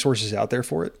are resources out there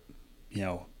for it.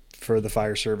 For the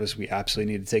fire service, we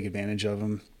absolutely need to take advantage of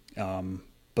them.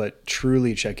 But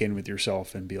truly check in with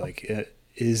yourself and be like,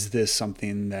 is this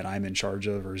something that I'm in charge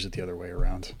of, or is it the other way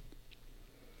around?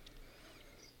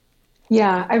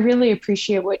 Yeah, I really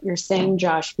appreciate what you're saying,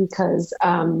 Josh, because,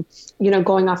 going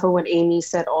off of what Amy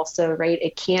said also, right,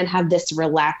 it can have this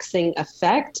relaxing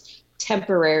effect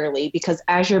temporarily, because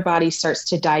as your body starts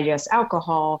to digest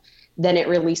alcohol, then it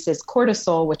releases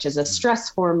cortisol, which is a stress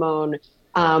hormone,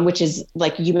 which is,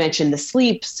 like you mentioned, the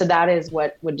sleep. So that is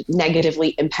what would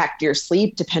negatively impact your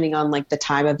sleep, depending on like the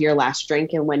time of your last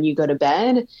drink and when you go to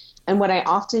bed. And what I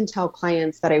often tell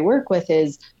clients that I work with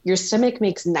is your stomach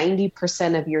makes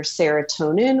 90% of your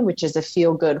serotonin, which is a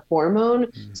feel-good hormone.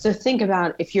 Mm. So think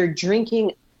about if you're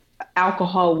drinking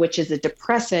alcohol, which is a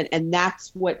depressant, and that's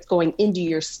what's going into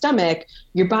your stomach,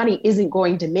 your body isn't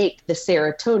going to make the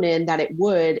serotonin that it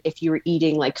would if you were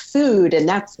eating like food, and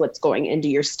that's what's going into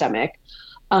your stomach.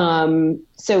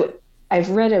 So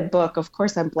I've read a book, of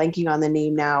course, I'm blanking on the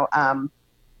name now,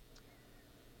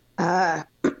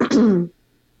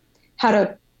 How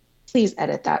to please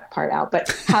edit that part out, but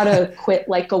How to Quit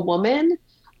Like a Woman.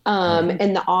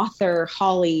 And the author,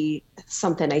 Holly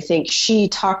something, I think, she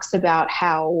talks about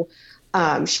how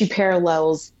she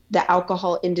parallels the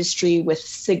alcohol industry with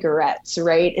cigarettes,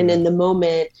 right? And in the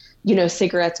moment, you know,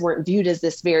 cigarettes weren't viewed as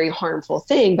this very harmful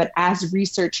thing, but as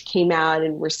research came out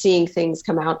and we're seeing things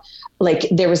come out, like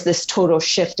there was this total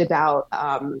shift about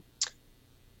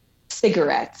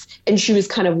cigarettes. And she was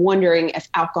kind of wondering if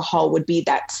alcohol would be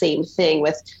that same thing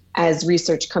with, as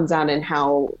research comes out and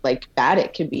how like bad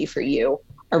it can be for you.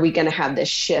 Are we going to have this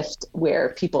shift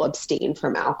where people abstain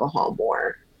from alcohol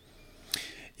more?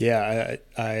 Yeah,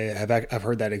 I've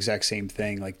heard that exact same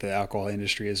thing. Like the alcohol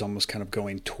industry is almost kind of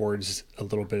going towards a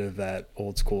little bit of that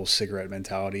old school cigarette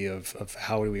mentality of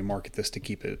how do we market this to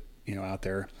keep it, you know, out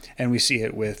there. And we see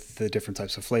it with the different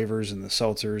types of flavors and the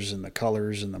seltzers and the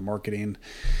colors and the marketing.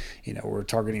 You know, we're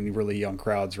targeting really young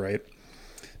crowds, right?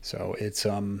 So it's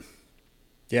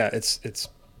it's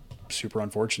super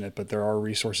unfortunate, but there are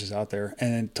resources out there.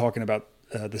 And talking about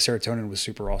the serotonin was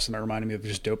super awesome. It reminded me of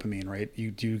just dopamine, right?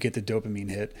 You do get the dopamine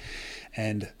hit.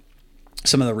 And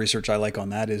some of the research I like on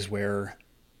that is where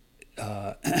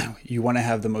you want to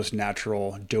have the most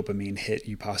natural dopamine hit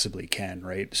you possibly can,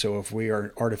 right? So if we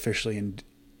are artificially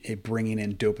bringing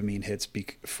in dopamine hits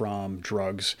from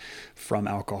drugs, from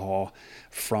alcohol,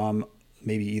 from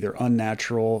maybe either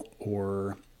unnatural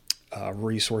or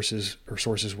resources or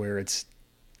sources where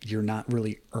you're not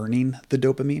really earning the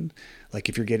dopamine. Like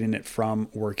if you're getting it from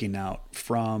working out,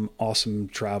 from awesome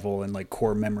travel and like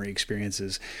core memory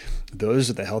experiences, those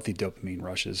are the healthy dopamine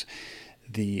rushes.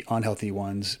 The unhealthy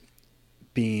ones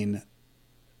being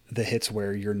the hits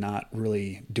where you're not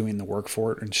really doing the work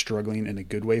for it and struggling in a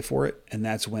good way for it. And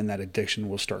that's when that addiction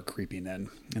will start creeping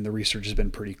in. And the research has been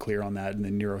pretty clear on that. And the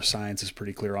neuroscience is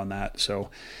pretty clear on that.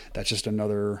 So that's just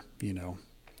another, you know,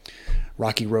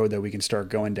 rocky road that we can start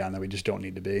going down that we just don't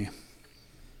need to be.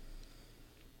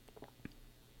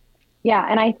 Yeah,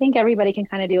 and I think everybody can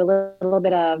kind of do a little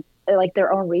bit of like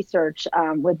their own research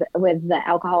with the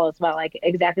alcohol as well. Like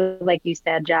exactly like you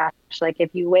said, Josh. Like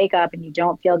if you wake up and you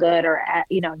don't feel good, or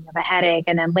you know, you have a headache,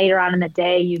 and then later on in the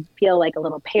day you feel like a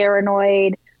little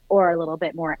paranoid or a little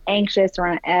bit more anxious or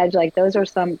on edge, like those are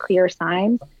some clear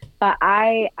signs. But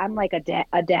I'm like a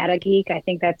data geek. I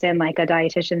think that's in like a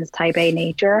dietitian's type A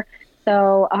nature.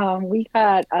 So we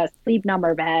got a Sleep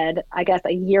Number bed, I guess,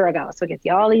 a year ago. So it gets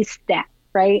you all these stats,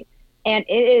 right? And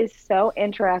it is so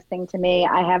interesting to me.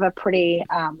 I have a pretty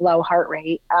low heart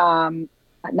rate,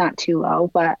 not too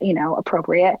low, but, you know,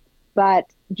 appropriate. But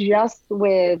just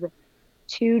with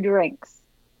 2 drinks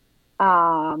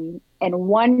and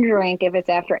 1 drink, if it's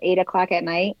after 8 o'clock at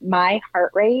night, my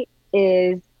heart rate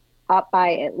is up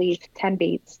by at least 10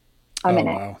 beats a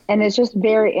minute. Wow. And it's just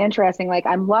very interesting. Like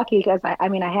I'm lucky because I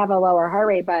mean, I have a lower heart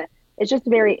rate, but it's just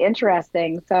very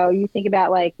interesting. So you think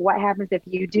about like what happens if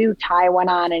you do tie one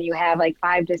on and you have like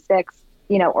 5 to 6,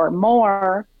 you know, or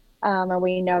more. And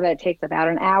we know that it takes about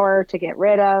an hour to get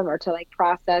rid of or to like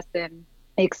process and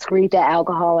excrete the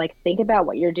alcohol. Like think about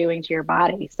what you're doing to your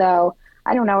body. So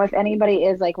I don't know if anybody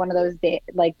is like one of those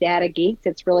like data geeks.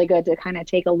 It's really good to kind of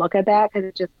take a look at that because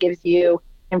it just gives you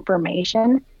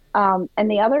information. And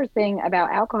the other thing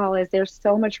about alcohol is there's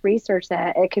so much research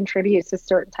that it contributes to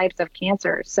certain types of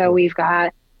cancers. So we've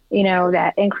got, you know,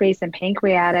 that increase in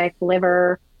pancreatic,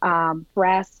 liver,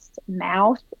 breast,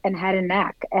 mouth, and head and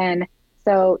neck. And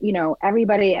so, you know,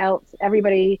 everybody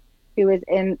who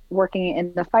is working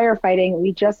in the firefighting,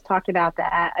 we just talked about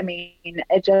that. I mean,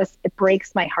 it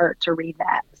breaks my heart to read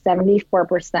that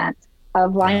 74%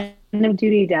 of line of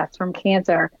duty deaths from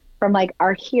cancer from like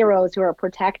our heroes who are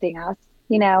protecting us.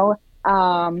 You know,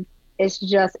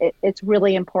 it's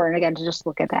really important, again, to just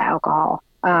look at the alcohol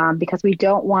because we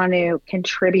don't want to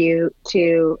contribute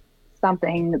to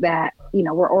something that, you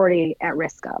know, we're already at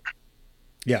risk of.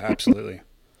 Yeah, absolutely.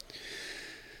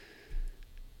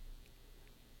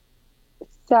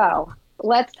 So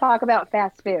let's talk about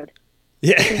fast food.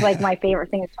 Yeah. This is like my favorite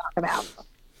thing to talk about.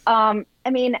 I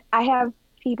mean, I have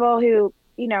people who,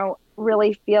 you know,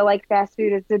 really feel like fast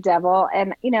food is the devil.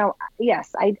 And, you know,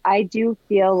 yes, I do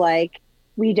feel like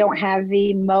we don't have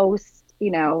the most, you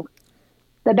know,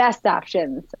 the best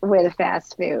options with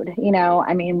fast food. You know,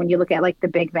 I mean, when you look at like the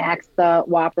Big Macs, the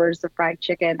Whoppers, the fried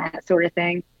chicken, that sort of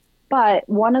thing. But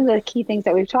one of the key things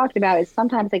that we've talked about is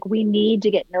sometimes like we need to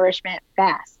get nourishment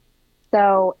fast.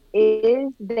 So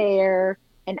is there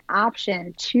an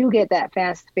option to get that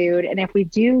fast food? And if we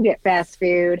do get fast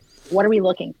food, what are we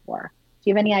looking for? Do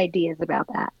you have any ideas about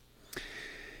that?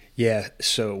 Yeah,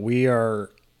 so we are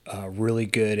really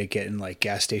good at getting like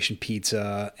gas station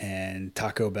pizza and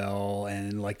Taco Bell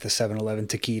and like the 7-Eleven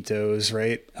taquitos,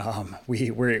 right?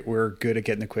 We're good at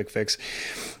getting the quick fix.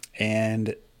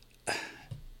 And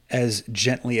as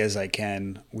gently as I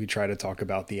can, we try to talk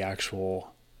about the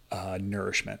actual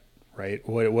nourishment, right?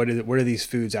 What are these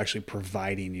foods actually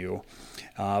providing you?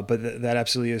 But that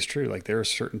absolutely is true. Like there are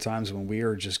certain times when we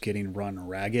are just getting run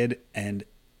ragged, and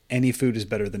any food is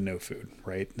better than no food,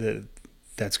 right?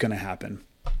 That's going to happen.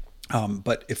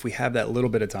 But if we have that little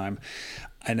bit of time,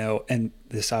 I know, and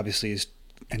this obviously is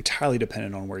entirely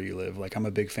dependent on where you live. Like I'm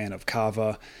a big fan of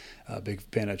Kava, a big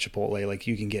fan of Chipotle. Like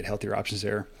you can get healthier options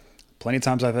there. Plenty of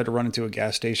times I've had to run into a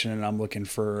gas station and I'm looking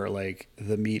for like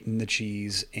the meat and the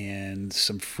cheese and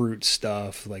some fruit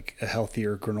stuff, like a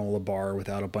healthier granola bar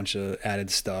without a bunch of added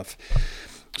stuff.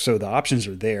 So the options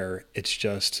are there. It's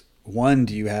just, one,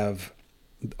 do you have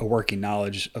a working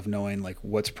knowledge of knowing like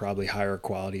what's probably higher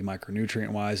quality micronutrient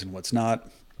wise and what's not?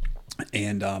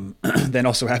 And then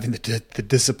also having the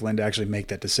discipline to actually make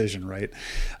that decision, right?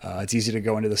 It's easy to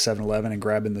go into the 7-Eleven and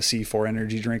grabbing the C4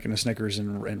 energy drink and a Snickers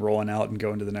and rolling out and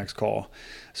going to the next call.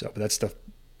 So but that's stuff,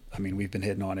 I mean, we've been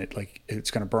hitting on it. Like it's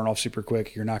going to burn off super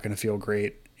quick. You're not going to feel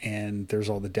great. And there's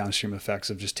all the downstream effects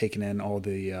of just taking in all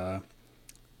the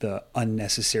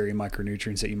unnecessary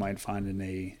micronutrients that you might find in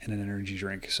an energy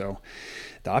drink. So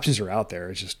the options are out there.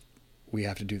 It's just, we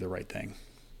have to do the right thing.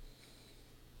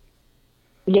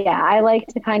 Yeah, I like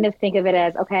to kind of think of it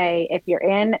as, okay, if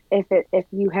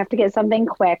you have to get something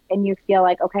quick and you feel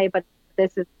like, okay, but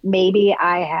this is, maybe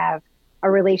I have a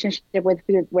relationship with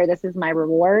food where this is my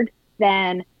reward,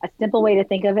 then a simple way to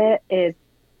think of it is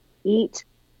eat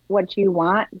what you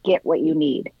want, get what you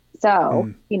need.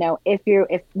 So,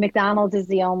 if McDonald's is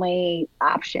the only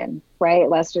option, right?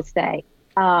 Let's just say,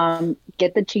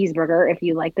 get the cheeseburger. If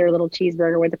you like their little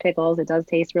cheeseburger with the pickles, it does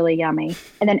taste really yummy.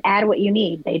 And then add what you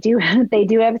need. They do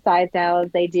have side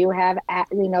salads. They do have,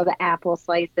 the apple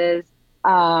slices,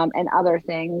 and other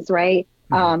things, right?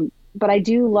 Mm-hmm. But I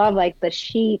do love like the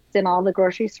sheets and all the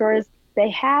grocery stores. They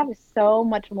have so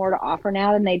much more to offer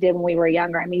now than they did when we were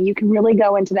younger. I mean, you can really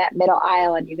go into that middle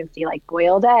aisle and you can see like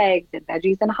boiled eggs and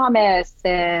veggies and hummus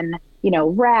and,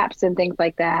 wraps and things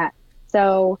like that.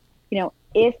 So,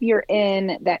 if you're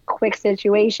in that quick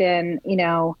situation,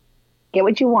 get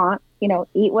what you want,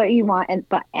 eat what you want,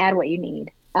 but add what you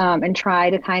need, and try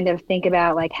to kind of think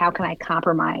about like, how can I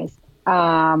compromise?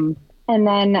 And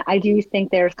then I do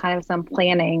think there's kind of some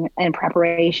planning and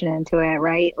preparation into it,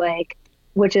 right? Like,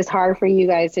 which is hard for you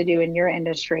guys to do in your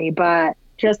industry, but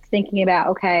just thinking about,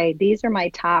 okay, these are my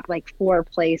top like 4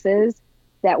 places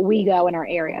that we go in our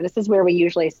area. This is where we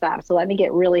usually stop. So let me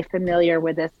get really familiar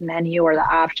with this menu or the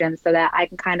options so that I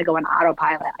can kind of go on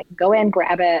autopilot. I can go in,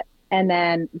 grab it, and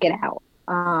then get out.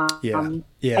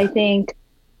 I think,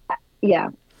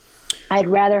 I'd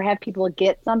rather have people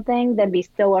get something than be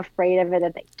so afraid of it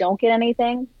that they don't get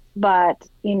anything. But,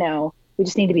 we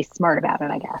just need to be smart about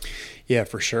it, I guess. Yeah,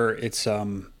 for sure. It's,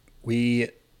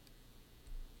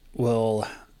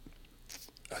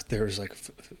 there's like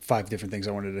 5 different things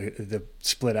I wanted to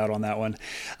split out on that one.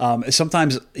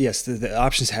 Sometimes, yes, the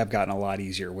options have gotten a lot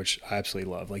easier, which I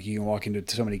absolutely love. Like you can walk into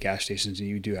so many gas stations and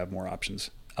you do have more options.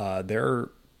 There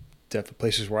are definitely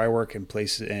places where I work and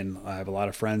I have a lot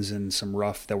of friends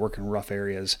that work in rough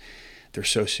areas. They're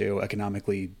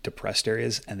socioeconomically depressed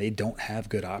areas and they don't have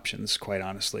good options, quite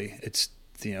honestly. It's,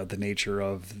 the nature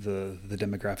of the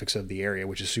demographics of the area,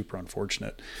 which is super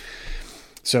unfortunate.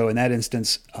 So in that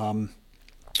instance,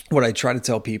 what I try to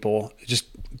tell people just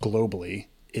globally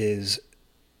is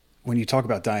when you talk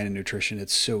about diet and nutrition,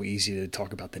 it's so easy to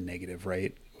talk about the negative,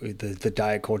 right? The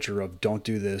diet culture of don't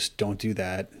do this, don't do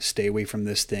that, stay away from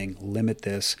this thing, limit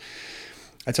this.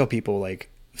 I tell people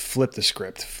like flip the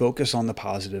script, focus on the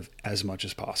positive as much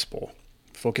as possible.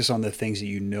 Focus on the things that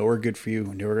you know are good for you,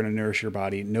 know are going to nourish your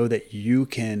body, know that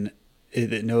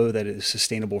know that it is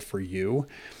sustainable for you.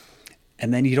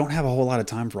 And then you don't have a whole lot of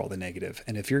time for all the negative.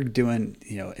 And if you're doing,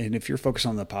 and if you're focused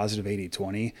on the positive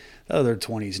 80-20, the other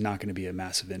 20 is not going to be a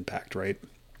massive impact, right?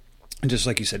 And just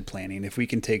like you said, planning. If we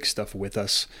can take stuff with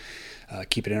us,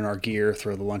 keep it in our gear,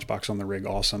 throw the lunchbox on the rig,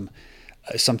 awesome.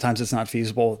 Sometimes it's not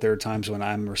feasible. There are times when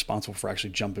I'm responsible for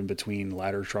actually jumping between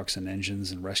ladder trucks and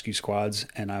engines and rescue squads,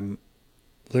 and I'm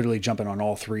literally jumping on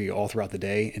all 3 all throughout the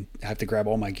day and have to grab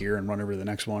all my gear and run over to the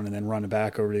next one and then run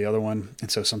back over to the other one. And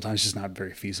so sometimes it's not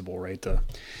very feasible, right, to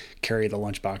carry the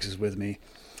lunch boxes with me.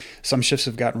 Some shifts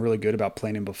have gotten really good about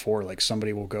planning before. Like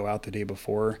somebody will go out the day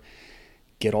before,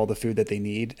 get all the food that they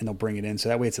need, and they'll bring it in. So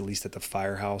that way it's at least at the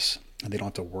firehouse and they don't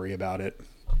have to worry about it.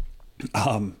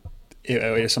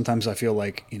 Sometimes I feel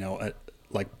like,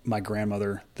 like my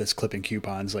grandmother that's clipping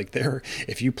coupons. Like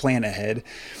if you plan ahead,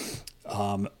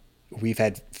 we've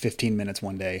had 15 minutes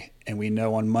one day, and we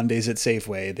know on Mondays at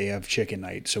Safeway they have chicken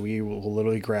night. So we will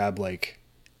literally grab like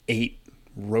 8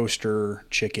 roaster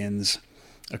chickens,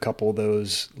 a couple of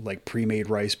those like pre-made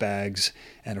rice bags,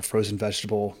 and a frozen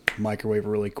vegetable, microwave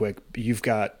really quick. You've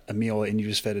got a meal and you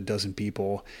just fed a dozen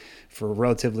people for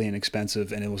relatively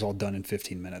inexpensive, and it was all done in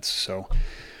 15 minutes. So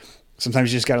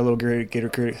sometimes you just got a little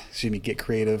get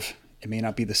creative. It may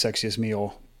not be the sexiest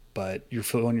meal, but you're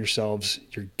filling yourselves,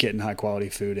 you're getting high quality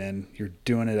food in, you're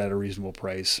doing it at a reasonable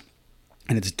price,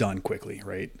 and it's done quickly,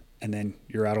 right? And then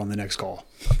you're out on the next call.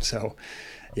 So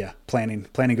yeah, planning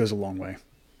goes a long way.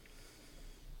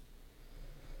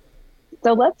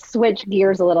 So let's switch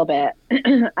gears a little bit.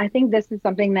 I think this is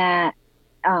something that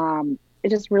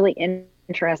is just really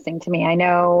interesting to me. I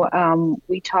know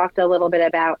we talked a little bit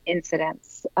about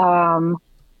incidents,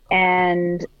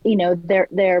 and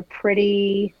they're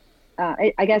pretty.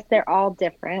 I guess they're all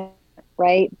different,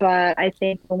 right? But I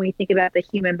think when we think about the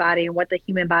human body and what the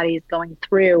human body is going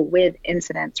through with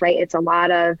incidents, right? It's a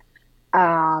lot of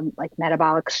like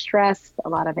metabolic stress, a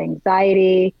lot of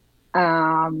anxiety,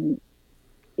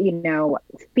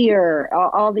 fear,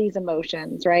 all these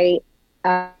emotions, right?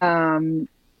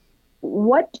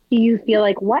 What do you feel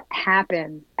like, what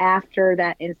happens after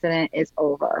that incident is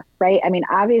over, right? I mean,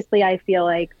 obviously I feel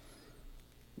like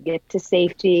you get to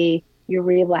safety, you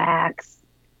relax,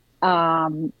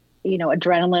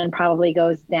 adrenaline probably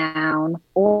goes down,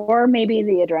 or maybe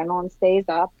the adrenaline stays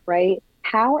up, right?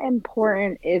 How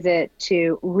important is it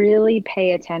to really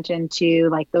pay attention to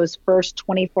like those first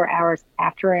 24 hours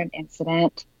after an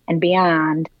incident and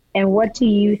beyond? And what do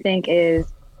you think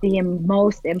is the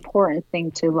most important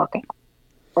thing to look at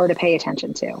or to pay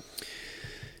attention to?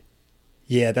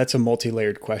 Yeah, that's a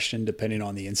multi-layered question depending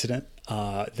on the incident.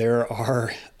 There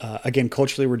are, again,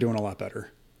 culturally, we're doing a lot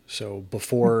better. So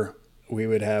before, we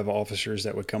would have officers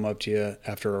that would come up to you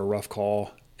after a rough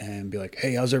call and be like,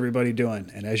 hey, how's everybody doing?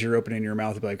 And as you're opening your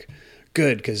mouth, be like,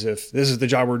 good, because if this is the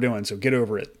job we're doing, so get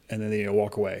over it. And then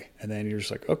walk away. And then you're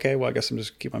just like, okay, well, I guess I'm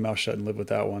just keep my mouth shut and live with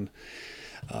that one.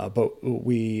 But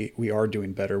we are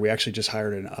doing better. We actually just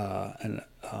hired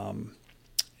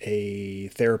a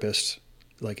therapist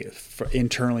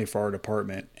internally for our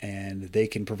department, and they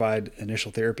can provide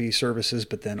initial therapy services,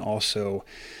 but then also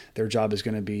their job is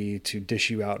going to be to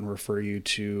dish you out and refer you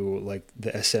to like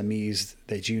the SMEs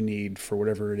that you need for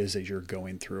whatever it is that you're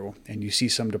going through. And you see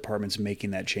some departments making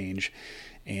that change,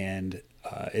 and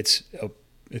it's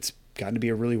gotten to be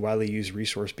a really widely used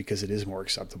resource because it is more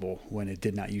acceptable when it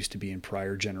did not used to be in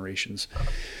prior generations.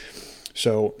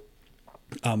 So,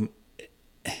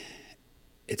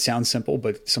 it sounds simple,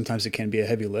 but sometimes it can be a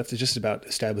heavy lift. It's just about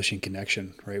establishing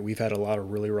connection, right? We've had a lot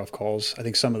of really rough calls. I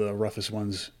think some of the roughest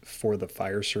ones for the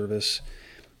fire service,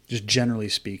 just generally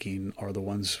speaking, are the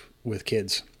ones with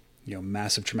kids,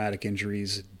 massive traumatic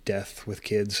injuries, death with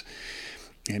kids.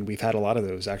 And we've had a lot of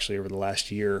those actually over the last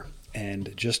year.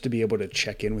 And just to be able to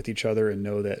check in with each other and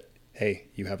know that, hey,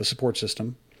 you have a support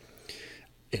system.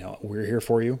 We're here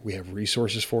for you. We have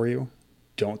resources for you.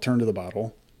 Don't turn to the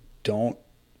bottle. Don't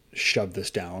shove this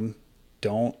down.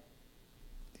 Don't,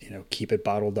 keep it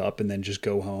bottled up and then just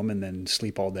go home and then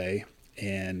sleep all day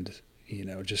and,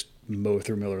 just mow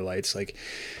through Miller Lights, like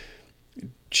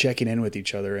checking in with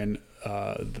each other. And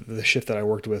the shift that I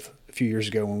worked with a few years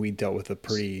ago when we dealt with a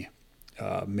pretty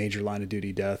major line of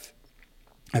duty death,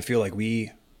 I feel like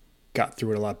we got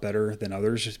through it a lot better than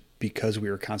others because we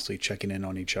were constantly checking in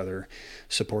on each other,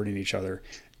 supporting each other,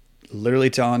 literally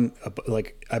telling,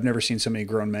 like, I've never seen so many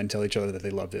grown men tell each other that they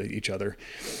loved each other.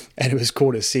 And it was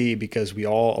cool to see because we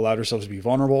all allowed ourselves to be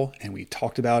vulnerable and we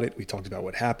talked about it. We talked about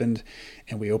what happened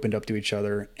and we opened up to each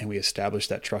other and we established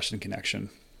that trust and connection.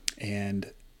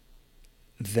 And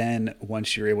then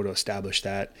once you're able to establish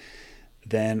that,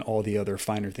 then all the other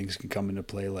finer things can come into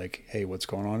play, like, hey, what's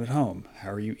going on at home? How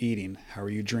are you eating? How are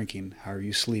you drinking? How are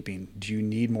you sleeping? Do you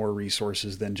need more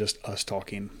resources than just us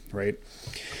talking, right?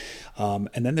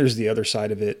 And then there's the other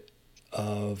side of it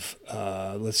of,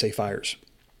 let's say, fires,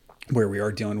 where we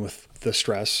are dealing with the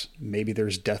stress. Maybe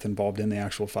there's death involved in the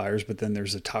actual fires, but then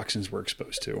there's the toxins we're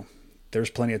exposed to. There's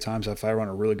plenty of times if I run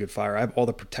a really good fire, I have all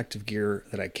the protective gear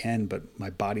that I can, but my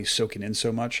body's soaking in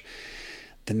so much.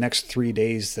 The next 3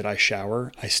 days that I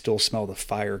shower, I still smell the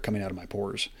fire coming out of my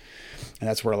pores. And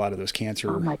that's where a lot of those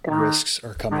cancer risks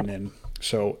are coming in.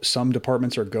 So some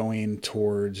departments are going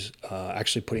towards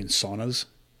actually putting saunas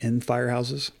in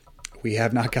firehouses. We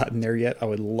have not gotten there yet. I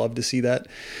would love to see that.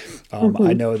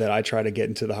 I know that I try to get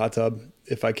into the hot tub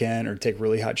if I can, or take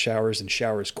really hot showers and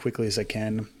shower as quickly as I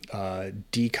can.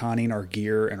 deconning our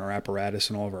gear and our apparatus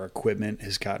and all of our equipment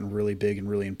has gotten really big and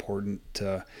really important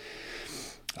to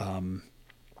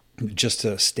just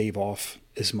to stave off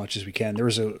as much as we can. There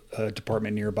was a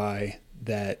department nearby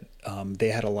that they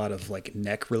had a lot of like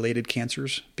neck related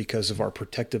cancers because of our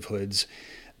protective hoods.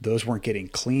 Those weren't getting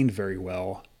cleaned very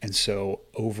well. And so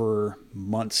over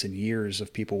months and years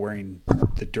of people wearing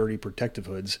the dirty protective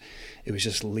hoods, it was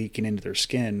just leaking into their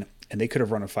skin, and they could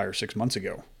have run a fire 6 months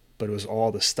ago, but it was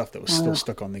all the stuff that was still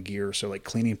stuck on the gear. So like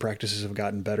cleaning practices have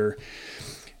gotten better.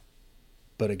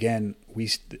 But again,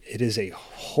 it is a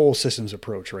whole systems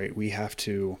approach, right? We have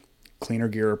to clean our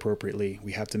gear appropriately.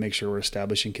 We have to make sure we're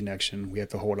establishing connection. We have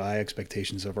to hold high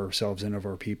expectations of ourselves and of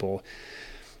our people.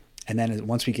 And then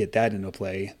once we get that into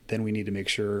play, then we need to make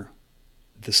sure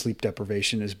the sleep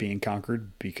deprivation is being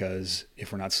conquered, because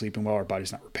if we're not sleeping well, our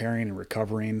body's not repairing and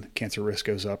recovering. Cancer risk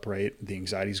goes up, right? The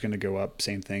anxiety is going to go up.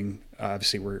 Same thing.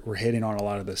 Obviously, we're hitting on a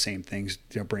lot of the same things,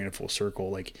 bringing it full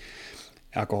circle, like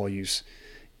alcohol use,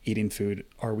 eating food.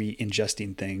 Are we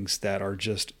ingesting things that are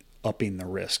just upping the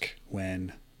risk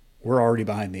when we're already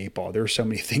behind the eight ball? There are so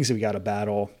many things that we got to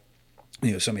battle,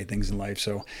 so many things in life.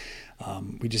 So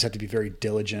we just have to be very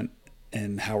diligent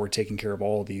in how we're taking care of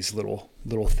all of these little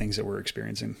things that we're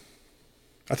experiencing.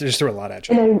 I have to just throw a lot at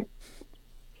you.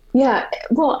 Yeah.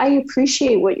 Well, I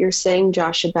appreciate what you're saying,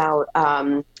 Josh, about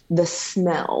the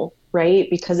smell, right?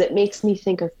 Because it makes me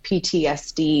think of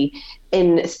PTSD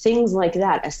and things like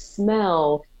that. A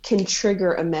smell can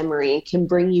trigger a memory, can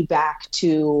bring you back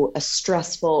to a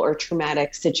stressful or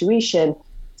traumatic situation.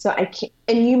 So I can't,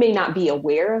 and you may not be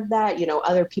aware of that.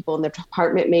 Other people in the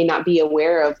department may not be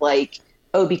aware of like,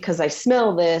 oh, because I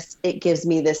smell this, it gives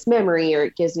me this memory or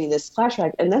it gives me this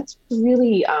flashback. And that's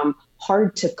really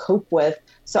hard to cope with.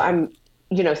 So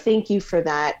thank you for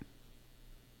that.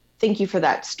 Thank you for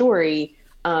that story,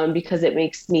 because it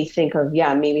makes me think of,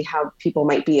 maybe how people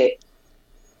might be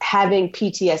having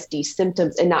PTSD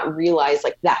symptoms and not realize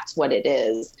like that's what it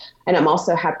is. And I'm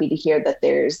also happy to hear that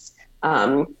there's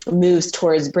moves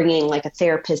towards bringing like a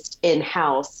therapist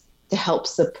in-house to help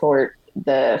support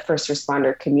the first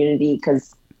responder community,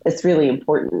 because it's really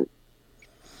important.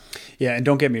 Yeah. And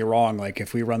don't get me wrong. Like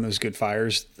if we run those good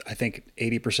fires, I think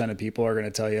 80% of people are going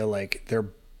to tell you like they're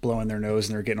blowing their nose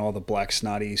and they're getting all the black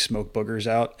snotty smoke boogers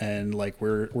out. And like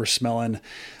we're smelling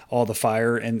all the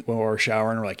fire and when we're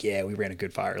showering, we're like, yeah, we ran a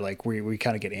good fire. Like we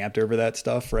kind of get amped over that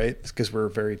stuff, right? Because we're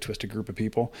a very twisted group of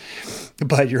people.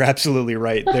 But you're absolutely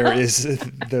right. There is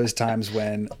those times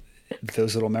when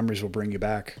those little memories will bring you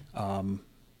back.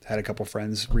 Had a couple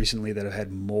friends recently that have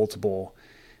had multiple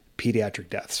pediatric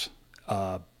deaths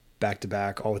back to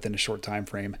back, all within a short time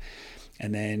frame.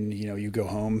 And then, you go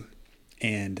home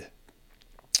and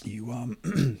you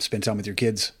spend time with your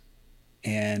kids.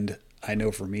 And I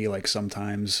know for me, like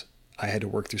sometimes I had to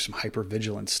work through some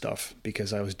hypervigilance stuff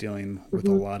because I was dealing with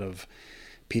a lot of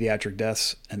pediatric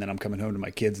deaths, and then I'm coming home to my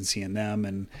kids and seeing them,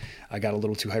 and I got a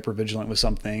little too hypervigilant with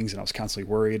some things and I was constantly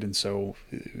worried. And so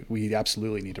we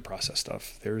absolutely need to process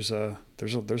stuff. There's a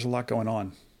lot going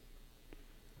on.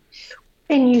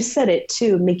 And you said it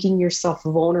too, making yourself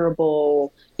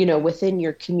vulnerable, within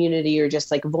your community, or just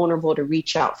like vulnerable to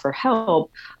reach out for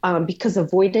help, because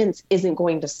avoidance isn't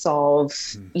going to solve,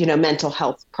 mental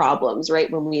health problems,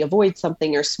 right? When we avoid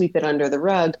something or sweep it under the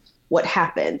rug, what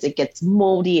happens? It gets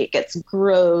moldy, it gets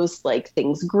gross, like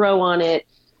things grow on it.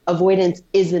 Avoidance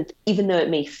isn't, even though it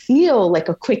may feel like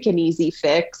a quick and easy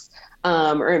fix,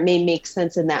 or it may make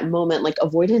sense in that moment, like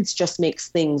avoidance just makes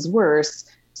things worse.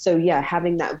 So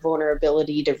having that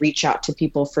vulnerability to reach out to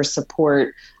people for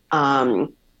support,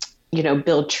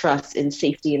 build trust and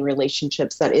safety in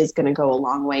relationships, that is going to go a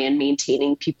long way in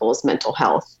maintaining people's mental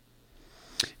health.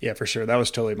 Yeah, for sure. That was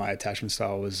totally my attachment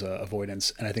style, was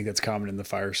avoidance. And I think that's common in the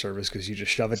fire service because you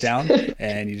just shove it down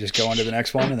and you just go on to the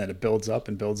next one, and then it builds up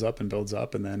and builds up and builds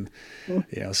up. And then,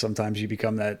 sometimes you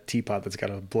become that teapot that's got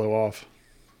to blow off.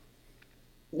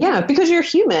 Yeah, because you're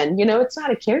human, it's not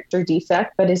a character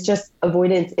defect, but it's just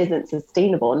avoidance isn't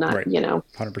sustainable. Not, right.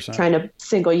 100%. Trying to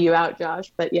single you out,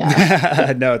 Josh, but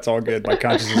yeah. No, it's all good. My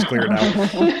conscience is clear now.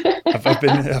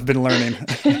 I've been learning.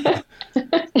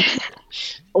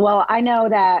 Well, I know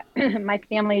that my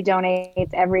family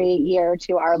donates every year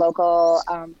to our local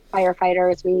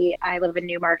firefighters. I live in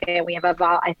Newmarket. We have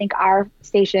I think our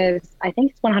station is,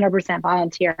 it's 100%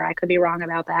 volunteer. I could be wrong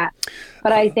about that,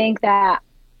 but I think that,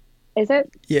 is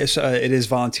it? Yes, it is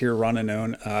volunteer run and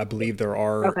own. I believe there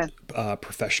are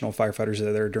professional firefighters that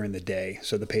are there during the day.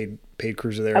 So the paid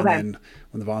crews are there. Okay. And then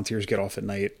when the volunteers get off at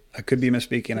night, I could be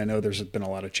misspeaking. I know there's been a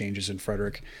lot of changes in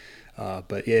Frederick.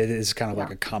 But it is kind of like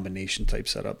a combination type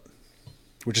setup,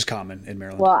 which is common in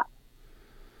Maryland. Well,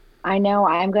 I know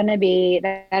I'm going to be,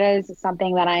 that is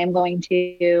something that I am going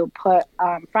to put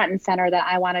front and center, that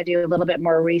I want to do a little bit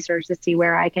more research to see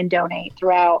where I can donate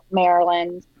throughout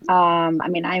Maryland. I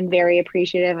mean, I'm very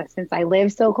appreciative since I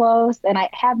live so close and I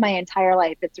have my entire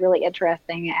life. It's really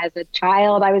interesting. As a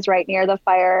child, I was right near the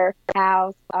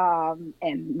firehouse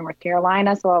in North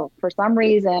Carolina. So for some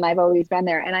reason, I've always been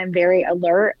there and I'm very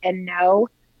alert and know,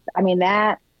 I mean,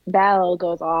 that bell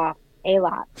goes off a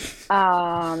lot.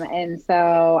 And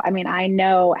so, I mean, I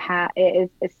know how it is,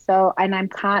 it's so, and I'm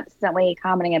constantly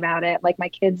commenting about it. Like my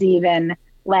kids even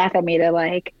laugh at me. They're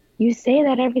like, you say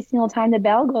that every single time the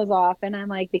bell goes off. And I'm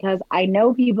like, because I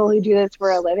know people who do this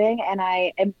for a living and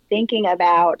I am thinking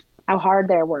about how hard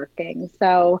they're working.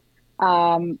 So,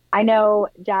 I know,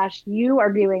 Josh, you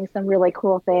are doing some really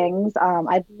cool things.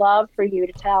 I'd love for you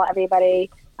to tell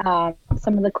everybody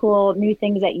some of the cool new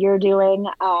things that you're doing.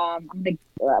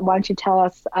 Why don't you tell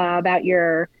us about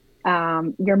your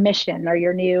mission or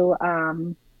your new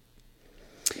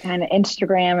kind of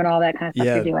Instagram and all that kind of stuff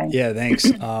you're doing? Yeah, thanks.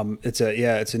 It's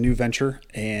a new venture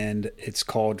and it's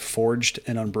called Forged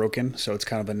and Unbroken. So it's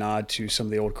kind of a nod to some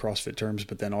of the old CrossFit terms,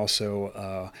 but then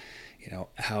also,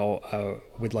 how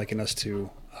we'd liken us to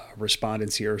respond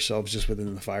and see ourselves just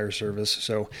within the fire service.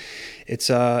 So it's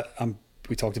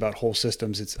we talked about whole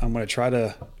systems. I'm going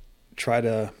to try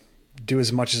to do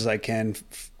as much as I can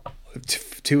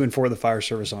to and for the fire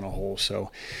service on a whole.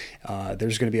 So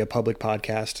there's going to be a public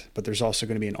podcast, but there's also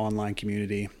going to be an online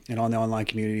community. And on the online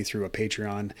community through a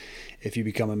Patreon, if you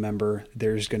become a member,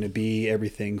 there's going to be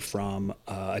everything from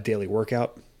a daily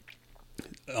workout.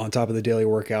 On top of the daily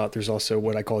workout, there's also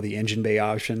what I call the engine bay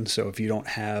option. So if you don't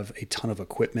have a ton of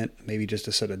equipment, maybe just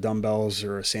a set of dumbbells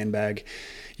or a sandbag,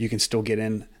 you can still get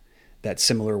in that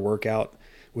similar workout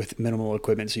with minimal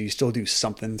equipment. So you still do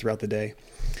something throughout the day.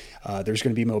 There's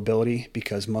going to be mobility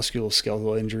because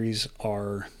musculoskeletal injuries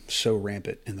are so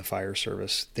rampant in the fire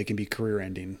service. They can be career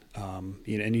ending.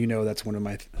 And that's one of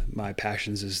my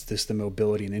passions is the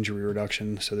mobility and injury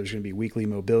reduction. So there's going to be weekly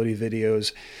mobility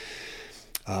videos.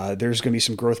 There's going to be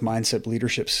some growth mindset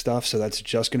leadership stuff. So that's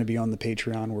just going to be on the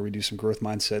Patreon where we do some growth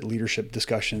mindset leadership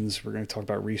discussions. We're going to talk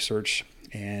about research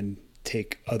and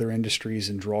take other industries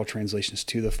and draw translations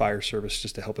to the fire service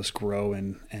just to help us grow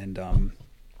and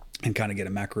kind of get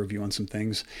a macro view on some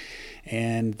things.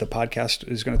 And the podcast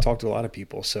is going to talk to a lot of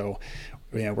people. So,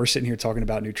 we're sitting here talking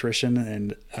about nutrition,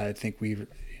 and I think we're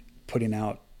putting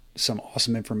out some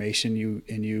awesome information.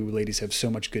 You ladies have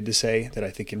so much good to say that I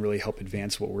think can really help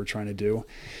advance what we're trying to do.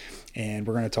 And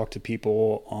we're going to talk to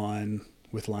people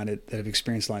that have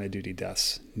experienced line of duty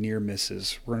deaths, near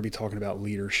misses. We're going to be talking about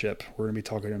leadership. We're going to be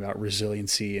talking about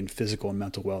resiliency and physical and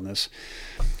mental wellness.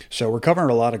 So we're covering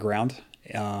a lot of ground,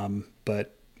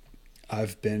 but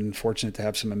I've been fortunate to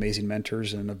have some amazing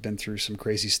mentors, and I've been through some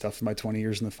crazy stuff in my 20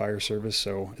 years in the fire service.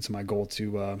 So it's my goal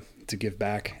to give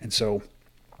back. And so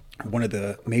one of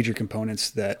the major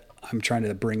components that I'm trying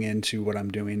to bring into what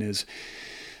I'm doing is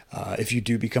if you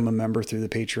do become a member through the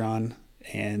Patreon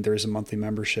and there's a monthly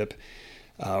membership,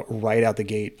 right out the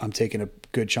gate, I'm taking a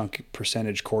good chunk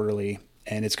percentage quarterly,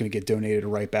 and it's going to get donated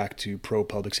right back to pro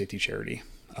public safety charity.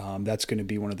 That's going to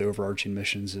be one of the overarching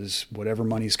missions is whatever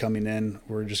money's coming in,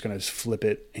 we're just going to flip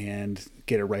it and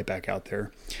get it right back out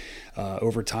there.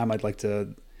 Over time, I'd like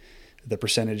the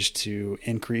percentage to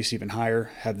increase even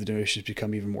higher, have the donations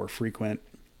become even more frequent.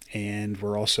 And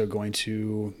we're also going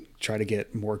to try to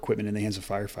get more equipment in the hands of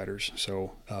firefighters.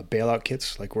 So bailout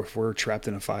kits, like if we're trapped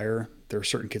in a fire, there are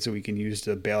certain kits that we can use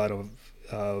to bail out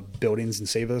of buildings and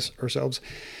save ourselves.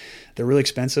 They're really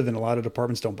expensive and a lot of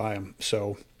departments don't buy them.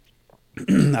 So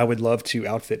I would love to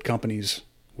outfit companies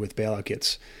with bailout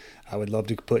kits. I would love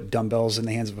to put dumbbells in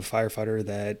the hands of a firefighter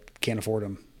that can't afford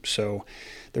them. So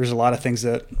there's a lot of things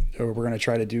that we're going to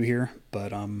try to do here. But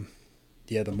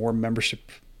the more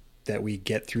membership that we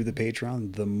get through the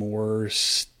Patreon, the more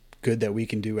good that we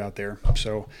can do out there.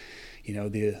 So,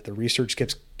 the research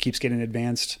keeps getting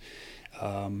advanced.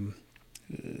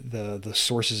 The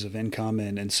sources of income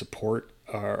and support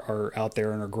are out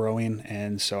there and are growing.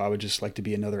 And so I would just like to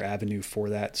be another avenue for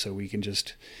that so we can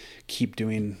just keep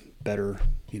doing better,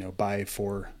 by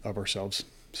for of ourselves.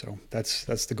 So that's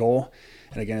the goal.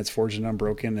 And again, it's Forged and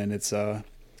Unbroken, and it's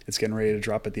getting ready to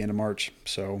drop at the end of March.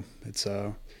 So it's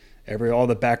all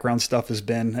the background stuff has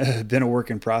been a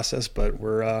work in process, but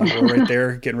we're right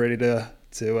there getting ready to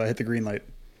hit the green light.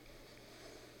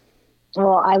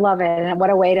 Well, I love it. And what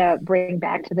a way to bring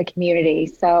back to the community.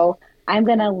 So I'm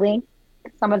going to link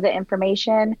some of the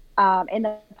information in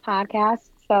the podcast.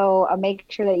 So make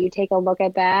sure that you take a look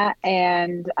at that.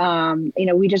 And,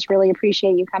 we just really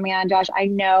appreciate you coming on, Josh. I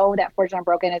know that Forged and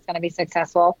Unbroken is going to be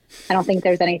successful. I don't think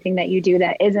there's anything that you do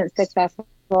that isn't successful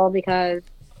because,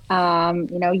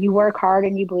 you work hard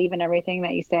and you believe in everything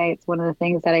that you say. It's one of the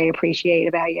things that I appreciate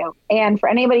about you. And for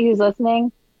anybody who's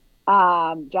listening,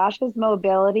 Josh's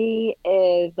mobility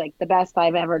is like the best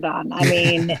I've ever done. I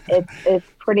mean, it's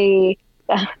pretty,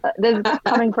 this is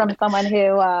coming from someone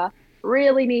who,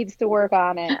 really needs to work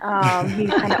on it. He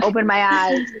kind of opened my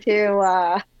eyes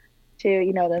to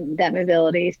that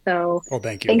mobility. So well,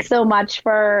 thank you. Thanks so much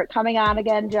for coming on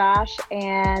again, Josh.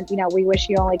 And, we wish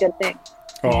you only good things.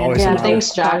 Oh, always an honor.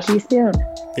 Thanks, Josh. Talk to you soon.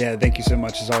 Yeah, thank you so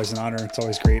much. It's always an honor. It's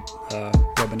always great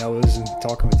rubbing elbows and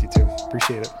talking with you too.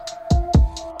 Appreciate it.